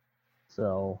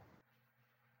 So.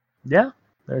 Yeah,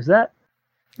 there's that.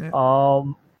 Yeah.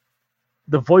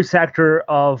 The voice actor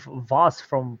of Voss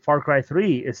from Far Cry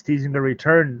 3 is teasing a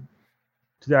return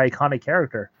to the iconic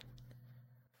character.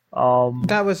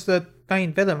 That was the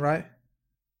main villain, right?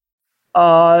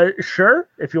 Sure.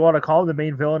 If you want to call him the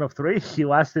main villain of 3, he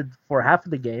lasted for half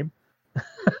of the game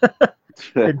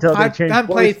until they changed. I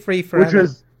played 3 forever,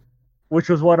 which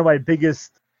was one of my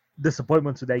biggest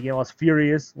disappointments with that game. I was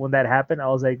furious when that happened. I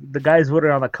was like, the guy's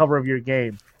literally on the cover of your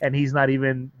game, and he's not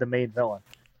even the main villain.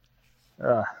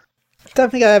 I don't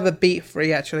think I ever beat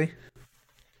 3 actually.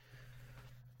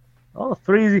 Oh,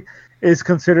 3 is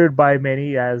considered by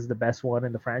many as the best one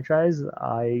in the franchise.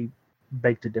 I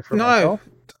beg to differ myself.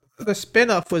 The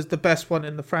spin-off was the best one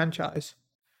in the franchise.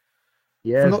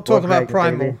 Yeah, I'm not talking about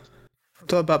Primal. I'm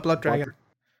talking about Blood Dragon.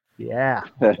 Yeah.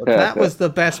 That was the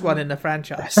best one in the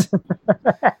franchise.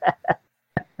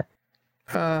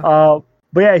 But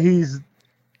yeah, he's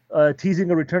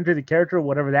teasing a return to the character,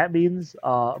 whatever that means.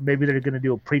 Maybe they're going to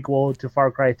do a prequel to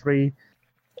Far Cry 3,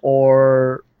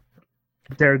 or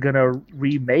they're going to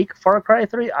remake Far Cry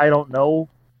 3. I don't know.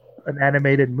 An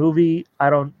animated movie.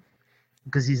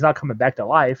 Because he's not coming back to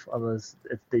life unless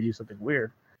if they do something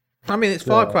weird. I mean, it's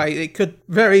Far Cry. It could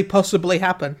very possibly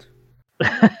happen.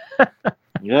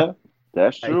 Yeah,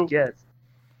 that's true. I guess.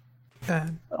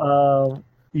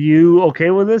 You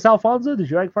okay with this, Alfonso? Did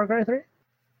you like Far Cry 3?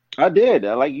 I did.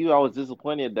 Like you, I was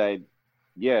disappointed that,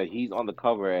 yeah, he's on the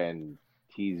cover and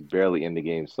he's barely in the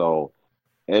game. So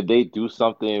if they do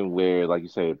something where, like you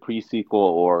say, a pre-sequel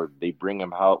or they bring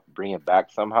him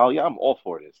back somehow, yeah, I'm all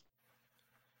for this.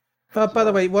 By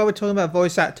the way, while we're talking about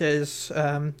voice actors,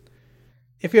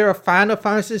 if you're a fan of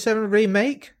Final Fantasy VII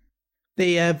Remake,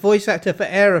 the voice actor for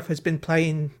Aerith has been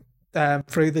playing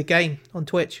through the game on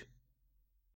Twitch.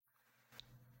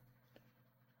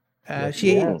 So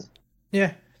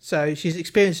she's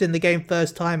experiencing the game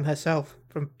first time herself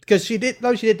because she did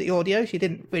the audio. She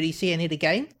didn't really see any of the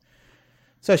game,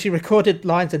 so she recorded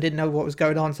lines and didn't know what was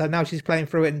going on. So now she's playing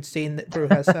through it and seeing it through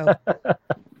herself.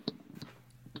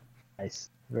 Nice.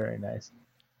 Very nice.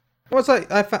 Well,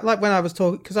 I felt like when I was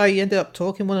talking, because I ended up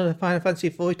talking one of the Final Fantasy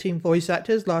XIV voice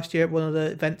actors last year at one of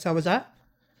the events I was at.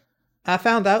 I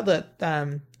found out that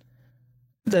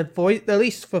the voice, at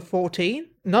least for 14,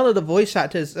 none of the voice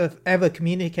actors have ever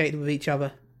communicated with each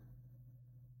other.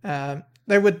 They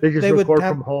just record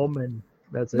from home and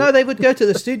that's it. No, they would go to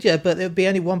the studio, but there would be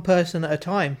only one person at a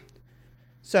time.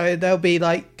 So they'll be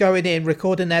like going in,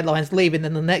 recording their lines, leaving,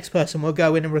 and the next person will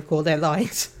go in and record their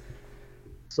lines.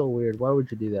 So weird. Why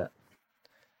would you do that?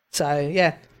 So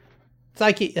yeah, it's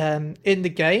like in the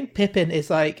game, Pippin is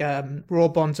like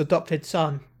Rawbon's adopted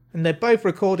son, and they're both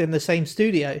recording in the same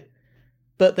studio,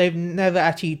 but they've never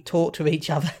actually talked to each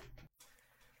other.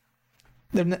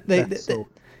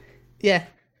 Yeah.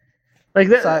 Like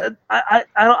that, so,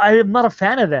 I am not a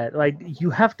fan of that. Like you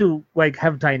have to like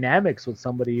have dynamics with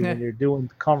somebody when you're doing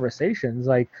conversations.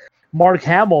 Like Mark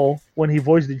Hamill, when he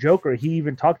voiced the Joker, he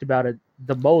even talked about it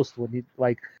the most when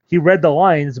he read the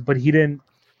lines, but he didn't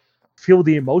feel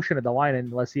the emotion of the line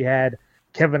unless he had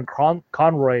Kevin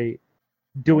Conroy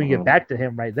doing it back to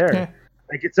him right there.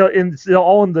 Like it's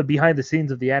all in the behind the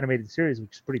scenes of the animated series,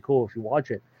 which is pretty cool if you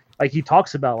watch it. Like he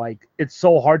talks about like it's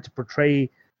so hard to portray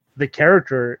the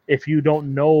character if you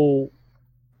don't know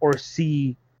or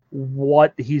see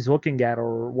what he's looking at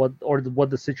or what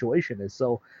the situation is.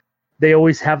 So they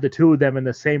always have the two of them in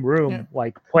the same room,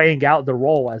 like playing out the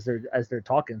role as they're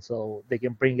talking, so they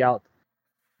can bring out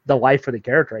the life of the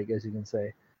character, I guess you can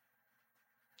say.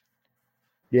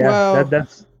 Yeah, well,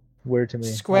 that's weird to me.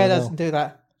 Square doesn't do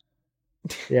that.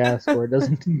 Yeah, Square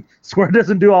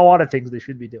doesn't do a lot of things they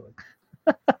should be doing.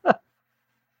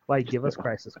 Like, give us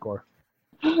Crisis Core.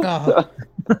 Oh,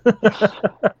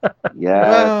 Yes.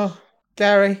 well,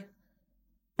 Gary.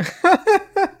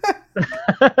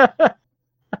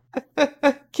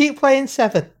 Keep playing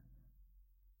 7.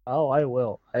 Oh, I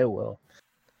will.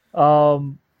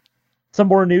 Some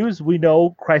more news. We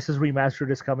know Crisis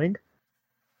Remastered is coming.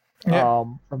 Yeah.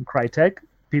 From Crytek.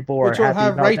 People are Which will happy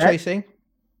have about ray that. tracing.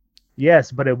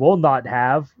 Yes, but it will not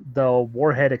have the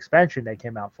Warhead expansion that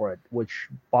came out for it, which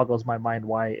boggles my mind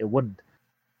why it wouldn't.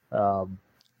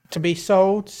 To be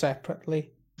sold separately.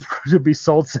 To be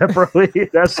sold separately.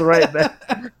 That's right, man.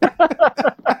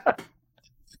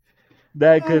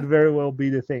 That could very well be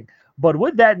the thing. But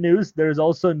with that news, there's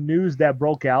also news that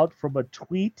broke out from a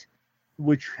tweet,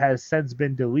 which has since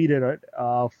been deleted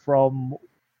from,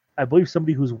 I believe,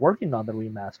 somebody who's working on the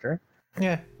remaster.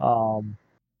 Yeah. Um,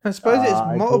 I suppose it's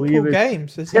I multiple believe it's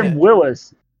games, isn't Tim it?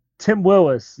 Willis. Tim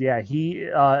Willis, yeah, he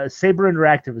Saber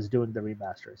Interactive is doing the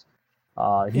remasters.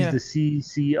 He's Yeah. the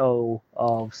CCO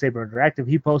of Saber Interactive.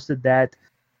 He posted that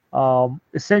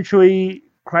essentially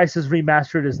Crisis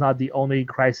Remastered is not the only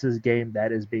Crisis game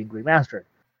that is being remastered,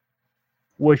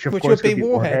 which of Which course would be could be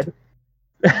Warhead.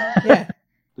 Warhead. Yeah.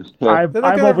 I'm They're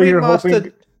not going over to here remaster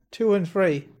hoping. 2 and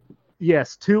 3.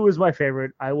 Yes, 2 is my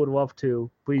favorite. I would love 2.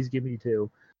 Please give me 2.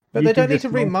 But You they can don't need just to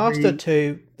throw remaster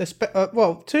 3. 2.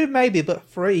 Well, 2 maybe, but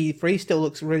 3 still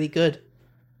looks really good.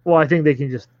 Well, I think they can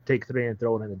just take 3 and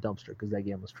throw it in the dumpster because that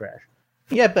game was trash.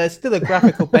 Yeah, but it's still a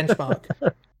graphical benchmark.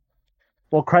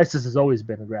 Well, Crysis has always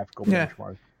been a graphical Yeah.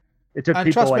 benchmark. It took And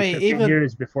people trust like me, 15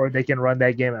 years before they can run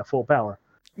that game at full power.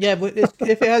 Yeah, but if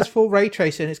it has full ray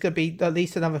tracing, it's going to be at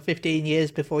least another 15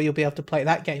 years before you'll be able to play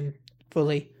that game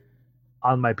fully.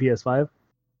 On my PS5?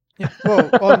 Yeah, well,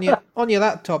 on your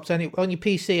laptops, anyway, on your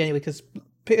PC anyway, because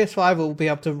PS5 will be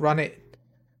able to run it.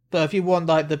 But if you want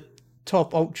like the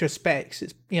top ultra specs,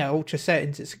 it's ultra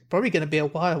settings, it's probably going to be a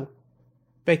while.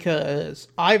 Because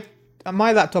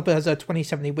my laptop has a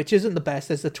 2070, which isn't the best.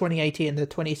 There's the 2080 and the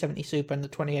 2070 Super and the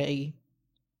 2080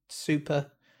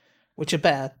 Super, which are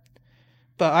better.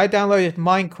 But I downloaded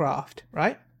Minecraft,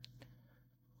 right?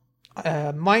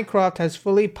 Minecraft has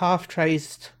fully path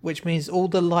traced, which means all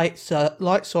the light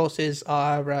sources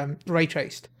are ray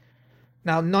traced.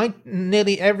 Now,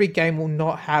 nearly every game will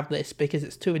not have this because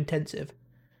it's too intensive.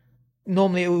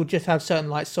 Normally, it will just have certain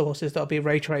light sources that'll be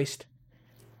ray traced.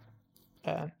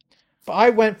 But I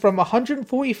went from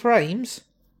 140 frames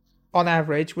on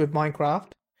average with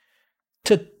Minecraft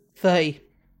to 30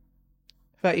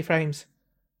 frames.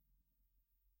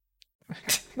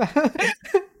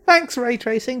 Thanks, ray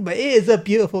tracing, but it is a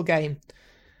beautiful game.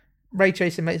 Ray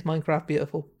tracing makes Minecraft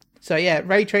beautiful. So yeah,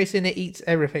 ray tracing, it eats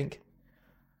everything.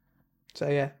 So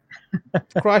yeah,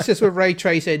 Crisis with ray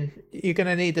tracing, you're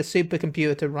gonna need a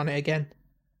supercomputer to run it again.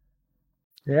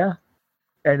 Yeah.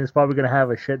 And it's probably going to have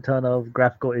a shit ton of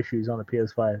graphical issues on the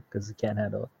PS5 because it can't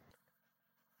handle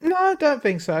it. No, I don't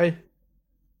think so.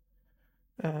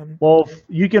 Well, if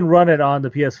you can run it on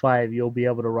the PS5, you'll be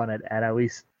able to run it at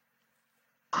least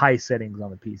high settings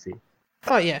on the PC.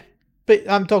 Oh yeah, but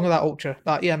I'm talking about ultra,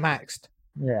 like maxed.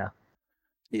 Yeah.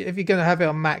 If you're gonna have it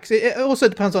on max, it also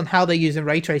depends on how they're using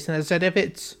ray tracing. As I said, if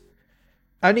it's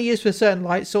only used for certain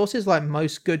light sources, like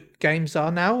most good games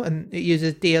are now, and it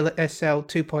uses DLSL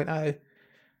 2.0,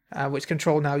 which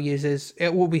Control now uses,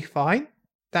 it will be fine.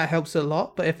 That helps a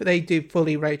lot. But if they do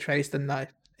fully ray trace, then no,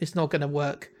 it's not going to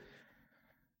work.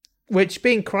 Which,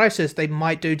 being Crysis, they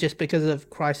might do just because of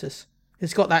Crysis.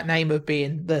 It's got that name of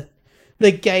being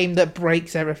the game that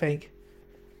breaks everything.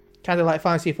 Kind of like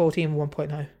Final Fantasy 14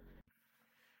 1.0.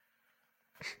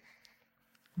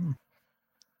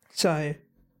 So...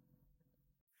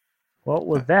 Well,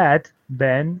 with that,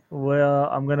 Ben,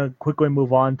 I'm going to quickly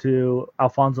move on to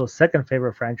Alfonso's second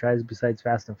favorite franchise besides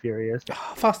Fast and Furious.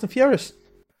 Fast and Furious.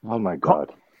 Oh my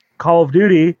god. Call of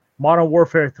Duty Modern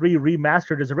Warfare 3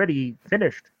 Remastered is already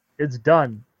finished. It's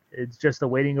done. It's just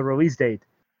awaiting a release date.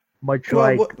 Much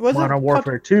like Modern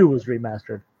Warfare 2 was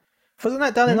remastered. Wasn't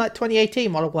that done in like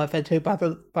 2018, Modern Warfare 2,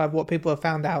 by what people have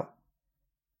found out?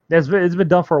 It's been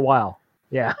done for a while.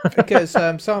 Yeah. Because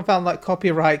someone found like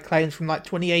copyright claims from like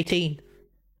 2018.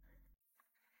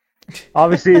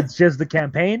 Obviously, it's just the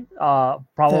campaign.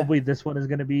 Probably this one is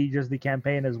going to be just the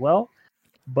campaign as well.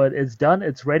 But it's done.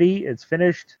 It's ready. It's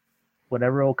finished.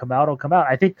 Whenever it'll come out, it'll come out.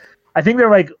 I think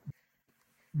they're like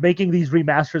making these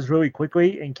remasters really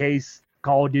quickly in case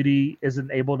Call of Duty isn't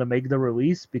able to make the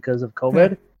release because of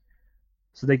COVID.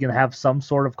 So they can have some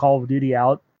sort of Call of Duty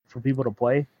out for people to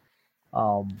play.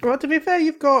 Well, to be fair,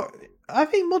 I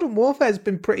think Modern Warfare has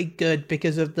been pretty good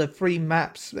because of the free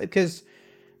maps. Because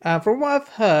From what I've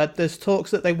heard, there's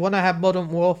talks that they want to have Modern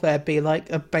Warfare be like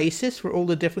a basis for all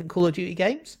the different Call of Duty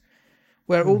games,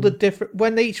 where all the different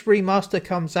when each remaster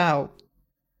comes out,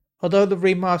 although the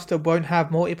remaster won't have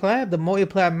multiplayer, the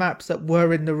multiplayer maps that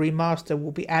were in the remaster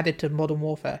will be added to Modern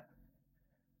Warfare.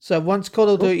 So once Call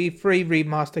of Duty 3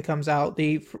 remaster comes out,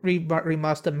 the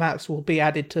remaster maps will be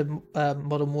added to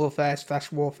Modern Warfare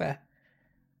 / Warfare.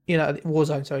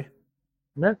 Warzone, sorry.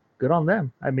 Yeah, good on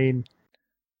them. I mean,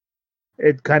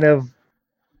 it kind of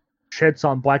shits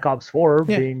on Black Ops 4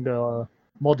 being a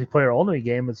multiplayer only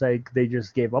game. It's like they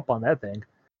just gave up on that thing.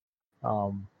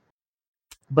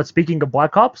 But speaking of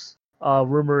Black Ops,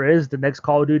 rumor is the next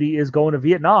Call of Duty is going to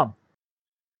Vietnam.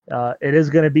 It is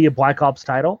going to be a Black Ops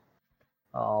title.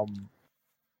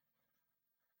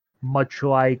 Much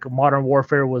like Modern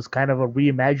Warfare was kind of a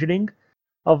reimagining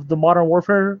of the Modern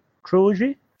Warfare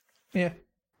trilogy. Yeah.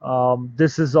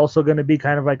 This is also going to be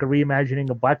kind of like a reimagining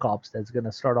of Black Ops that's going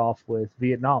to start off with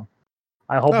Vietnam.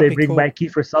 I hope they bring back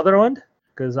Kiefer Sutherland,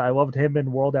 because I loved him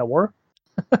in World at War.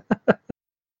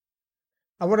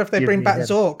 I wonder if they bring back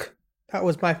Zork. That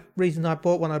was my reason I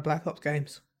bought one of the Black Ops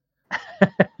games.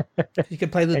 You can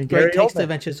play the Great Taste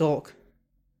Adventure Zork.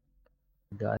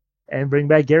 God. And bring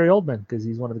back Gary Oldman, because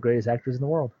he's one of the greatest actors in the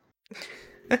world.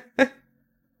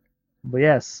 But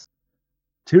yes,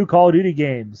 2 Call of Duty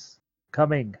games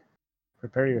coming.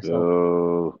 Prepare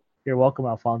yourself. You're welcome,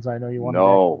 Alfonso. I know you want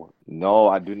No,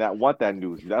 I do not want that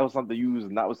news. That was something you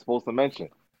was supposed to mention.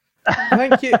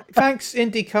 Thank you. Thanks,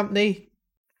 Indie Company,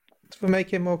 for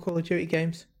making more Call of Duty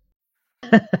games.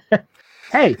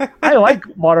 Hey, I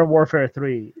like Modern Warfare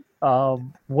 3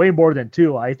 way more than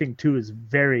 2. I think 2 is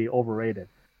very overrated.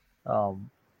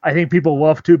 I think people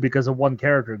love 2 because of one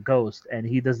character, Ghost, and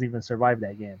he doesn't even survive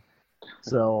that game.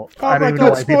 So I don't even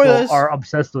know why people are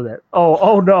obsessed with it.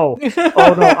 Oh no.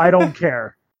 Oh no, I don't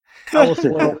care. I will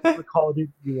spoil the Call of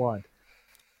Duty you want.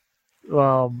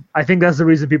 I think that's the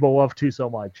reason people love 2 so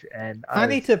much. And I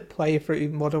need to play through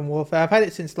Modern Warfare. I've had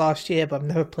it since last year, but I've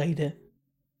never played it.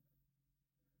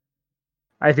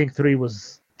 I think 3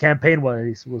 was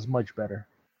campaign-wise was much better.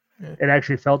 Yeah. It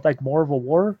actually felt like more of a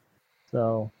war.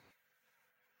 So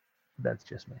that's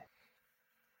just me.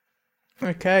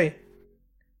 Okay.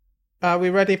 Are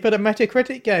we ready for the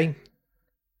Metacritic game?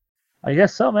 I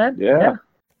guess so, man. Yeah.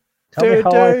 Tell me how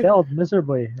I failed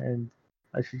miserably, and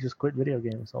I should just quit video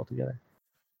games altogether.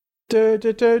 We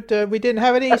didn't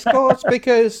have any scores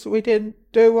because we didn't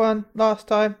do one last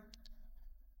time.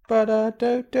 But I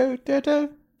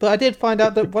did find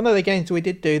out that one of the games we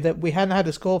did do that we hadn't had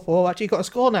a score for actually got a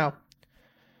score now.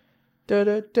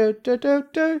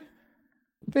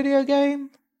 Video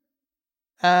game.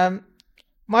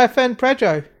 My Friend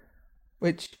Pedro,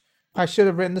 which I should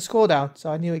have written the score down, so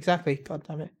I knew exactly. God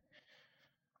damn it.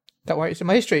 Don't worry, it's in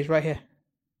my history. It's right here.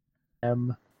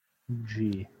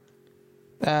 MG.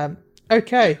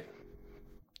 Okay.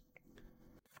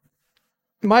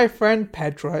 My Friend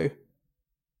Pedro.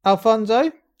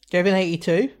 Alfonso gave an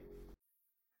 82.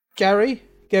 Gary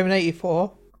gave an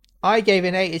 84. I gave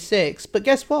an 86. But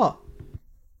guess what?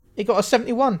 He got a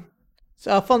 71. So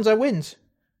Alfonso wins.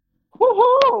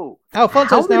 Woohoo!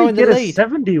 Alfonso's now in the lead.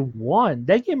 71.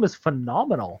 That game is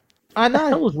phenomenal. I know. What the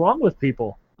hell was wrong with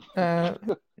people?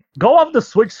 Go off the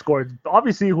Switch score.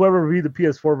 Obviously, whoever reviewed the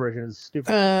PS4 version is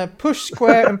stupid. Push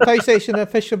Square and PlayStation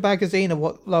Official Magazine are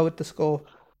what lowered the score.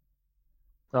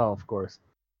 Oh, of course.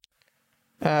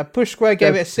 Push Square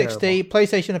gave it a 60. Terrible.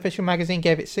 PlayStation Official Magazine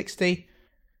gave it 60.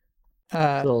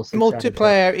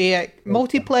 Multiplayer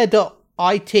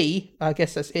Multiplayer.it, I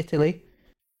guess that's Italy.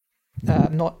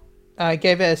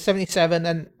 Gave it a 77,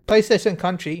 and PlayStation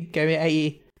Country gave it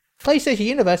 80. PlayStation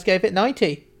Universe gave it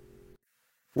 90.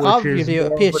 I'll review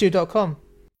it at PS2.com.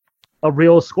 A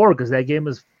real score, because that game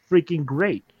is freaking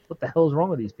great. What the hell is wrong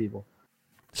with these people?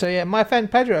 So yeah, My Friend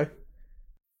Pedro.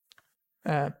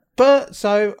 But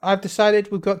so I've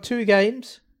decided we've got 2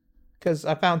 games, because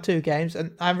I found 2 games,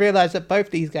 and I realised that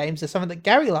both these games are something that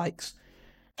Gary likes.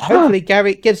 Hopefully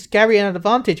Gary gives Gary an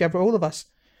advantage over all of us.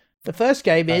 The first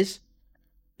game is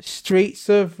Streets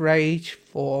of Rage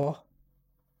 4.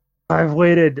 I've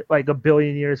waited like a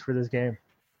billion years for this game.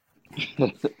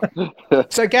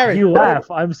 So Gary, you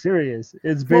laugh. I'm serious.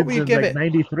 It's been since like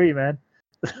 93, man.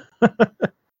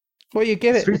 What do you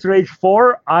give it? Streets of Rage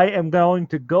 4, I am going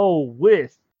to go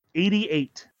with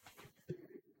 88.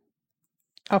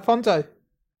 Alfonso?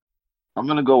 I'm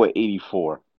going to go with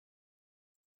 84.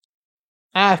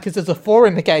 Because there's a 4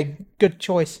 in the game. Good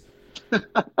choice.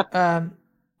 I'm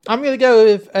going to go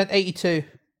with an 82.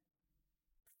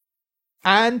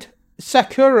 And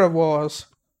Sakura Wars.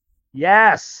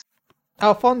 Yes.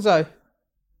 Alfonso?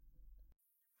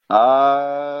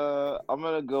 I'm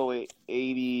gonna go with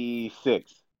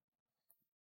 86.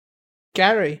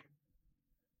 Gary.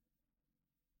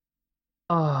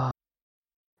 I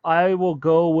will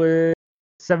go with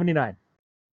 79.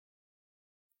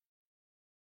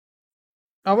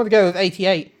 I want to go with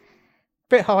 88.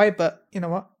 Bit high, but you know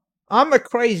what? I'm a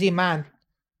crazy man.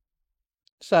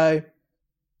 So,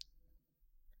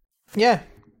 yeah.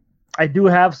 I do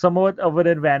have somewhat of an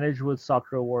advantage with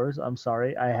Sakura Wars. I'm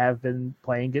sorry. I have been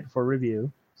playing it for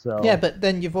review. So Yeah, but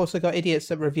then you've also got idiots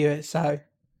that review it, so.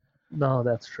 no,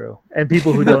 that's true. And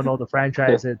people who don't know the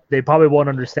franchise, they probably won't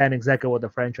understand exactly what the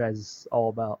franchise is all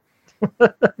about.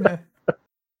 Yeah.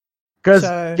 Because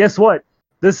So- guess what?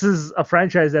 This is a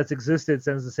franchise that's existed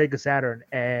since the Sega Saturn,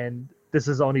 and this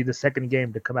is only the second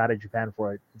game to come out of Japan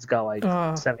for it. It's got like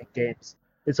 7 games.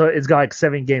 It's got like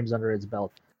 7 games under its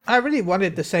belt. I really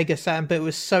wanted the Sega Saturn, but it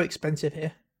was so expensive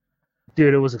here.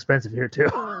 Dude, it was expensive here too.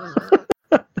 I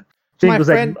think My it was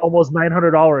friend- like almost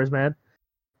 $900, man.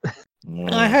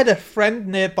 I had a friend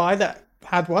nearby that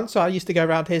had one, so I used to go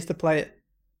around his to play it.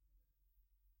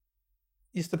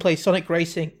 Used to play Sonic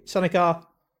Racing, Sonic R.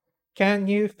 Can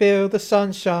you feel the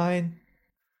sunshine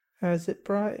as it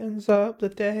brightens up the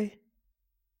day?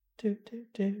 Do, do,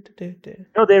 do, do, do, do. You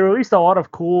know, they released a lot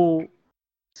of cool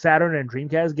Saturn and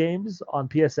Dreamcast games on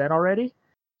PSN already,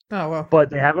 Oh well. but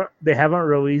they haven't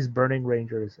released Burning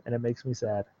Rangers, and it makes me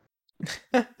sad.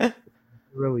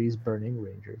 Release Burning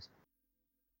Rangers.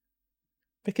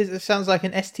 Because it sounds like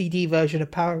an STD version of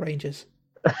Power Rangers.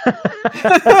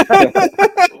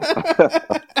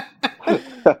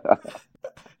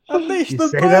 Unleash You the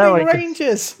say that Burning like it's-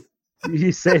 Rangers!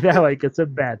 You say that like it's a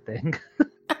bad thing.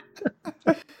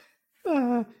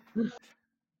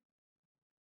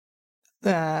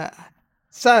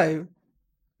 So,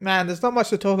 man, there's not much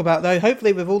to talk about though.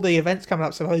 Hopefully, with all the events coming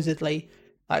up, supposedly,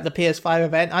 like the PS5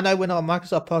 event. I know we're not a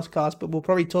Microsoft podcast, but we'll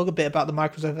probably talk a bit about the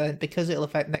Microsoft event because it'll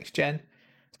affect next gen,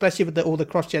 especially with all the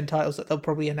cross-gen titles that they'll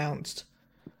probably announced,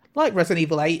 like Resident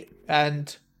Evil 8,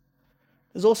 and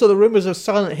there's also the rumors of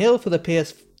Silent Hill for the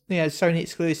Sony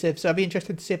exclusive. So I'd be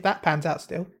interested to see if that pans out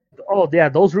still. Oh yeah,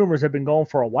 those rumors have been going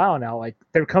for a while now. Like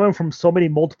they're coming from so many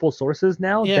multiple sources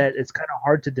now Yeah. that it's kind of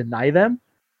hard to deny them,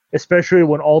 especially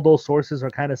when all those sources are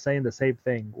kind of saying the same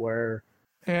thing. Where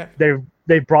Yeah.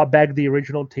 they brought back the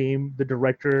original team, the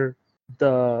director,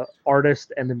 the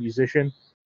artist, and the musician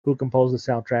who composed the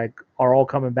soundtrack are all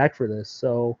coming back for this.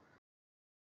 So,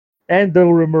 and the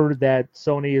rumor that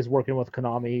Sony is working with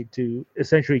Konami to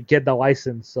essentially get the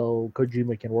license so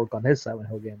Kojima can work on his Silent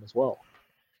Hill game as well.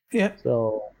 Yeah.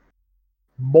 So,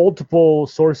 multiple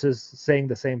sources saying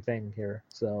the same thing here.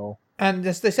 So, And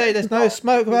as they say, there's no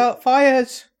smoke without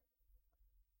fires.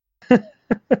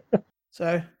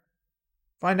 So,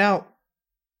 find out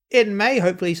in May,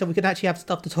 hopefully, so we can actually have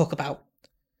stuff to talk about.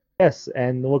 yes,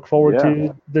 and look forward Yeah.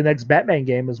 to the next Batman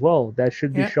game as well. That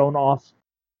should be Yeah. shown off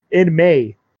in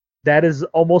May. That is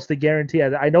almost a guarantee.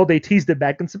 I know they teased it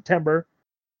back in September,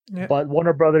 Yeah. but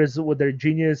Warner Brothers, with their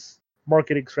genius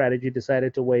marketing strategy,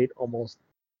 decided to wait almost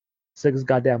 6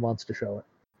 goddamn months to show it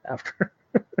after.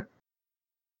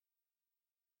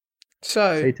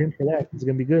 So, Stay tuned for that. It's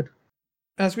gonna be good.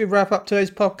 as we wrap up today's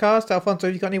podcast, Alfonso,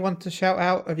 have you got anyone to shout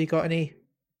out? Have you got anything?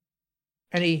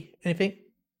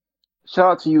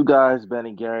 Shout out to you guys, Ben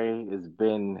and Gary. It's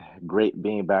been great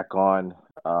being back on.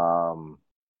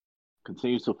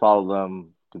 Continue to follow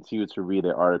them. Continue to read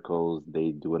their articles.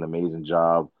 They do an amazing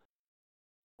job.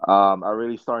 I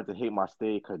really started to hate my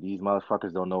state because these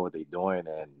motherfuckers don't know what they're doing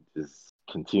and just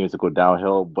continue to go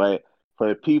downhill. But for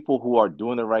the people who are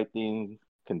doing the right thing,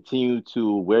 continue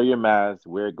to wear your mask,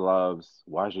 wear gloves,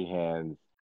 wash your hands,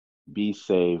 be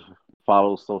safe,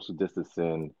 follow social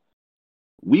distancing.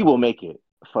 We will make it.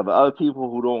 For the other people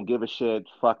who don't give a shit,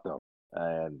 fuck them.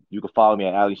 And you can follow me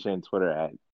at Ali Shen Twitter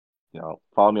at,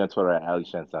 follow me on Twitter at Ali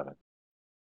Shen7.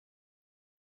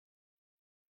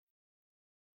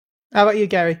 How about you,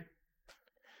 Gary?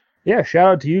 Yeah, shout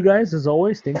out to you guys as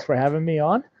always. Thanks for having me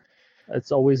on.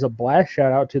 It's always a blast.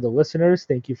 Shout out to the listeners.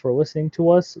 Thank you for listening to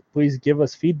us. Please give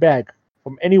us feedback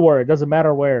from anywhere. It doesn't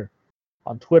matter where.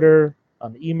 On Twitter,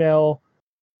 on email,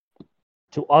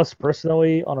 to us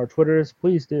personally on our Twitters.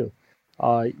 Please do.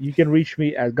 You can reach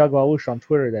me at Gaglaush on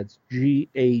Twitter. That's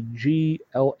GAGLAUSH.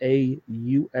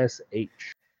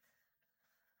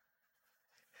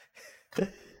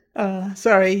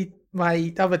 Sorry,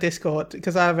 my other Discord,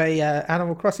 because I have a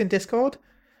Animal Crossing Discord.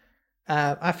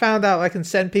 I found out I can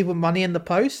send people money in the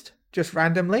post just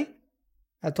randomly.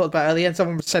 I talked about earlier, and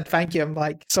someone said thank you. I'm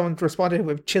like, someone responded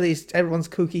with Chili's, everyone's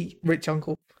kooky rich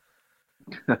uncle.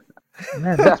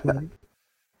 Man, that's weird.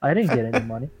 I didn't get any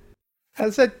money. I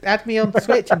said, add me on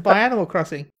Switch and buy Animal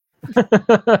Crossing.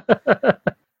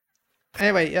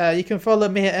 Anyway, you can follow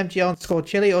me at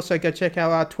MG_Chili. Also, go check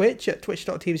out our Twitch at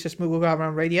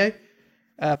twitch.tv/MoveAround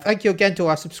thank you again to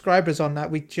our subscribers on that.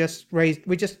 We just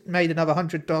made another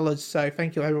 $100, so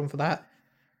thank you everyone for that.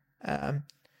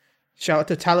 Shout out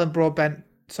to Talon Broadbent.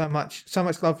 So much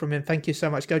love from him. Thank you so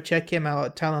much. Go check him out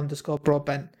at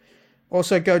Talon_Broadbent.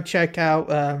 Also, go check out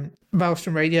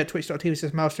Maelstrom Radio at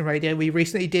twitch.tv/Maelstrom Radio. We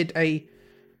recently did I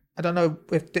don't know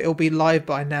if it'll be live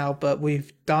by now, but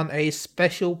we've done a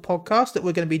special podcast that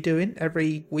we're going to be doing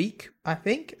every week, I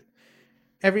think.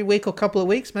 Every week or couple of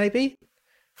weeks, maybe.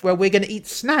 Where we're going to eat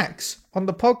snacks on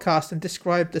the podcast and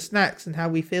describe the snacks and how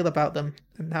we feel about them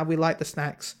and how we like the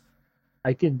snacks.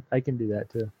 I can do that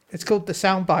too. It's called the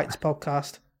Sound Bites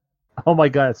podcast. Oh my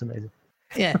god, that's amazing.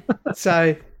 Yeah.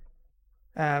 So,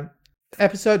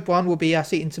 episode 1 will be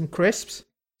us eating some crisps.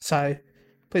 So,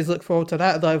 please look forward to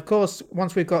that. Although, of course,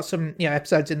 once we've got some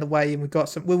episodes in the way and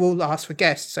we will ask for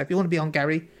guests. So, if you want to be on,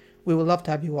 Gary, we would love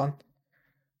to have you on.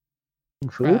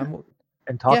 Food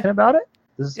and talking about it.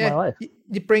 This is my life.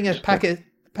 You bring a pack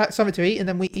something to eat, and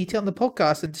then we eat it on the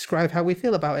podcast and describe how we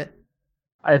feel about it.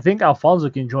 I think Alfonso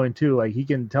can join too. Like he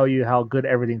can tell you how good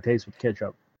everything tastes with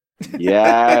ketchup.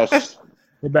 Yes.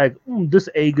 They'd be like, this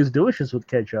egg is delicious with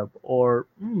ketchup, or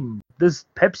this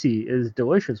Pepsi is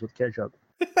delicious with ketchup.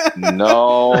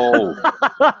 No.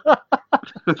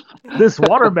 This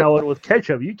watermelon with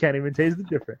ketchup, you can't even taste the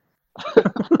difference.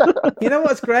 You know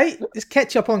what's great? It's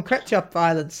ketchup on ketchup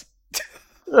violence.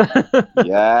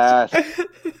 Yes.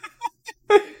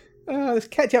 This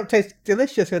ketchup tastes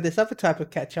delicious with this other type of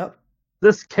ketchup.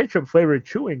 This ketchup flavored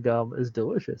chewing gum is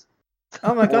delicious.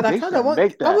 Oh my god, I kind of want.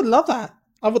 I would love that.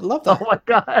 I would love that. Oh my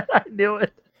god, I knew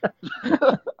it.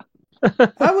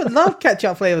 I would love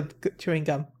ketchup flavored chewing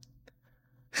gum.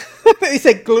 He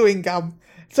said gluing gum.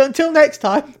 So until next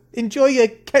time, enjoy your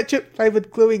ketchup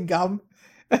flavored gluing gum.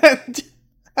 And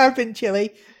I've been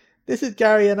Chili. This is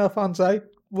Gary and Alfonso.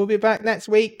 We'll be back next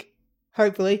week,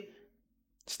 hopefully.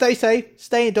 Stay safe,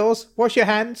 stay indoors, wash your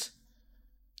hands,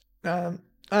 and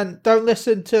don't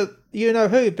listen to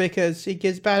you-know-who because he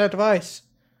gives bad advice.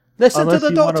 Listen to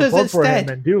the doctors instead.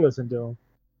 And do listen to him.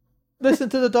 Listen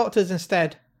to the doctors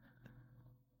instead.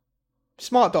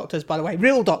 Smart doctors, by the way.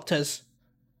 Real doctors.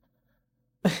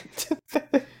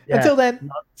 Until then,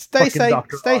 stay safe,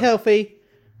 stay healthy.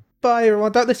 Bye,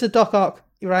 everyone. Don't listen to Doc Ock.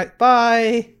 You're right.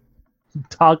 Bye.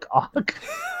 Doc Ock.